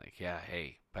 Like, yeah,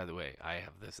 hey, by the way, I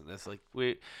have this and this. Like,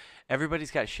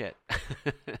 everybody's got shit,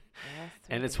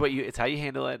 and it's how you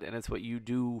handle it, and it's what you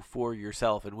do for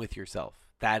yourself and with yourself.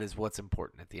 That is what's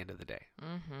important at the end of the day.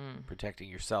 Mm-hmm. Protecting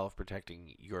yourself,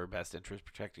 protecting your best interest,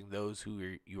 protecting those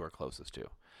who you are closest to.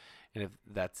 And if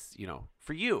that's,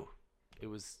 for you, it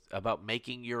was about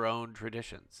making your own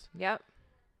traditions. Yep.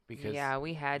 Because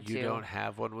we had you to. don't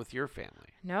have one with your family.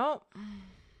 Nope.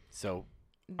 So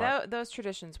those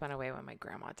traditions went away when my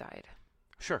grandma died.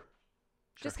 Sure.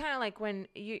 Just kind of like when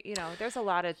there's a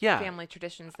lot of Yeah. family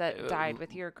traditions that died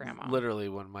with your grandma. Literally,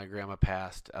 when my grandma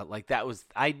passed, like that was,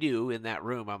 I knew in that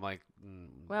room, I'm like,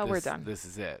 Well, we're done. This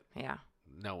is it. Yeah.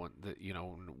 No one,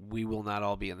 we will not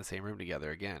all be in the same room together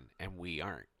again, and we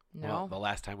aren't. No. Well, the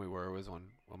last time we were was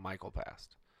when Michael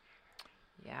passed,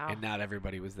 Yeah. and not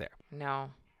everybody was there.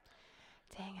 No.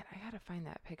 Dang it! I gotta find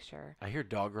that picture I hear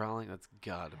dog growling. That's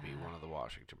got to be one of the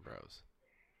Washington Bros,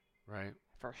 right?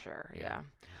 for sure. Yeah.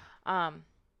 Yeah. I was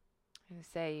gonna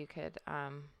say you could.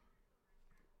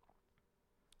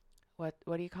 What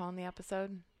are you calling the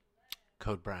episode?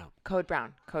 Code Brown. Code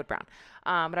Brown. Code Brown.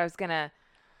 But I was gonna,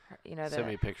 Send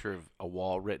me a picture of a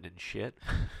wall written in shit.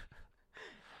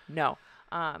 No.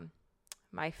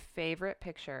 My favorite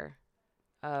picture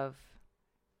of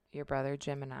your brother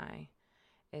Jim and I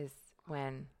is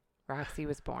when Roxy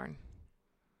was born.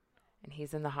 And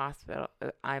he's in the hospital.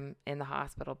 I'm in the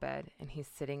hospital bed, and he's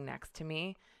sitting next to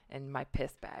me, and my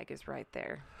piss bag is right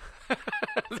there.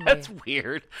 That's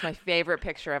weird. It's my favorite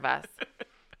picture of us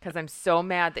because I'm so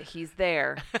mad that he's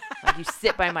there. Like, you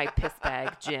sit by my piss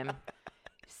bag, Jim.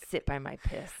 Sit by my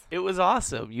piss. It was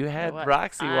awesome. You had was.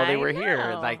 Roxy while they I were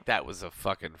here. know. Like, that was a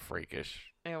fucking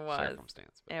freakish It was.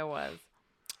 circumstance. It was.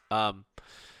 But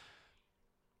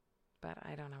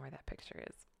I don't know where that picture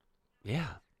is. Yeah.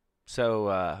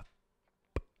 So,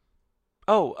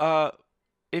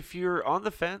 if you're on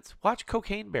the fence, watch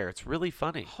Cocaine Bear. It's really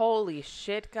funny. Holy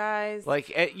shit, guys. Like,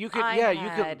 you could, I you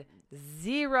had could,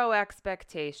 zero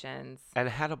expectations. and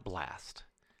had a blast.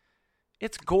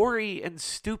 It's gory and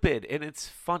stupid, and it's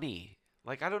funny.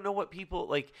 Like, I don't know what people,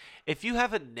 like, if you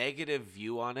have a negative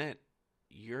view on it,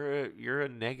 you're a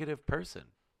negative person.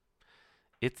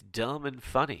 It's dumb and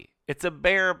funny. It's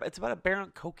about a bear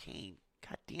on cocaine.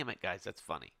 God damn it, guys, that's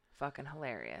funny. Fucking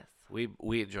hilarious. We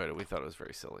enjoyed it. We thought it was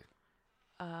very silly.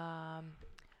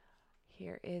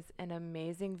 Here is an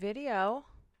amazing video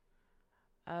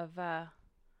of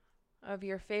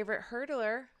your favorite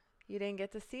hurdler. You didn't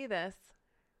get to see this.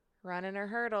 Running her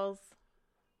hurdles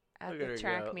at the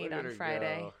track meet on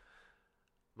Friday.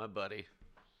 My buddy.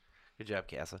 Good job,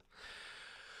 Casa.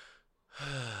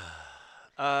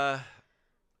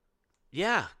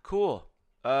 Yeah, cool.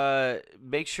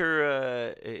 Make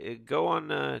sure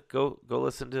go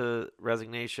listen to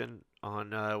Resignation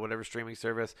on whatever streaming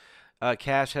service.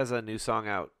 Cash has a new song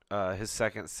out. His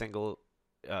second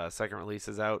release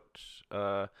is out.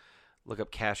 Look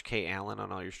up Cash K Allen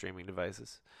on all your streaming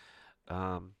devices.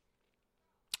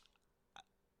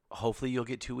 Hopefully you'll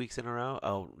get 2 weeks in a row.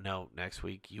 Oh no, next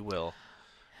week you will.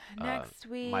 Next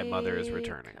week. My mother is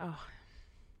returning. Oh,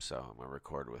 So I'm gonna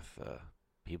record with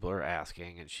people are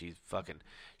asking, and she's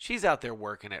out there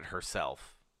working it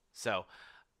herself. So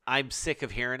I'm sick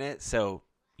of hearing it. So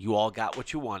you all got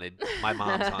what you wanted. My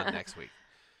mom's on next week.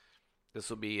 This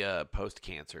will be post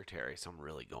cancer, Terry. So I'm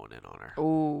really going in on her.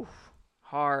 ooh,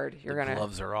 hard. You're The gonna.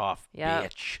 gloves are off,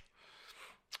 Yep. bitch.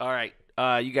 All right,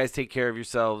 you guys take care of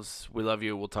yourselves. We love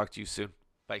you. We'll talk to you soon.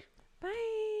 Bye.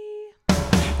 Bye.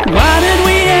 Why did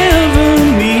we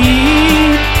ever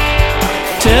meet?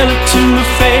 Tell it to my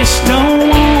face, don't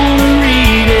wanna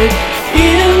read it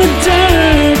in the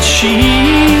dirt sheet.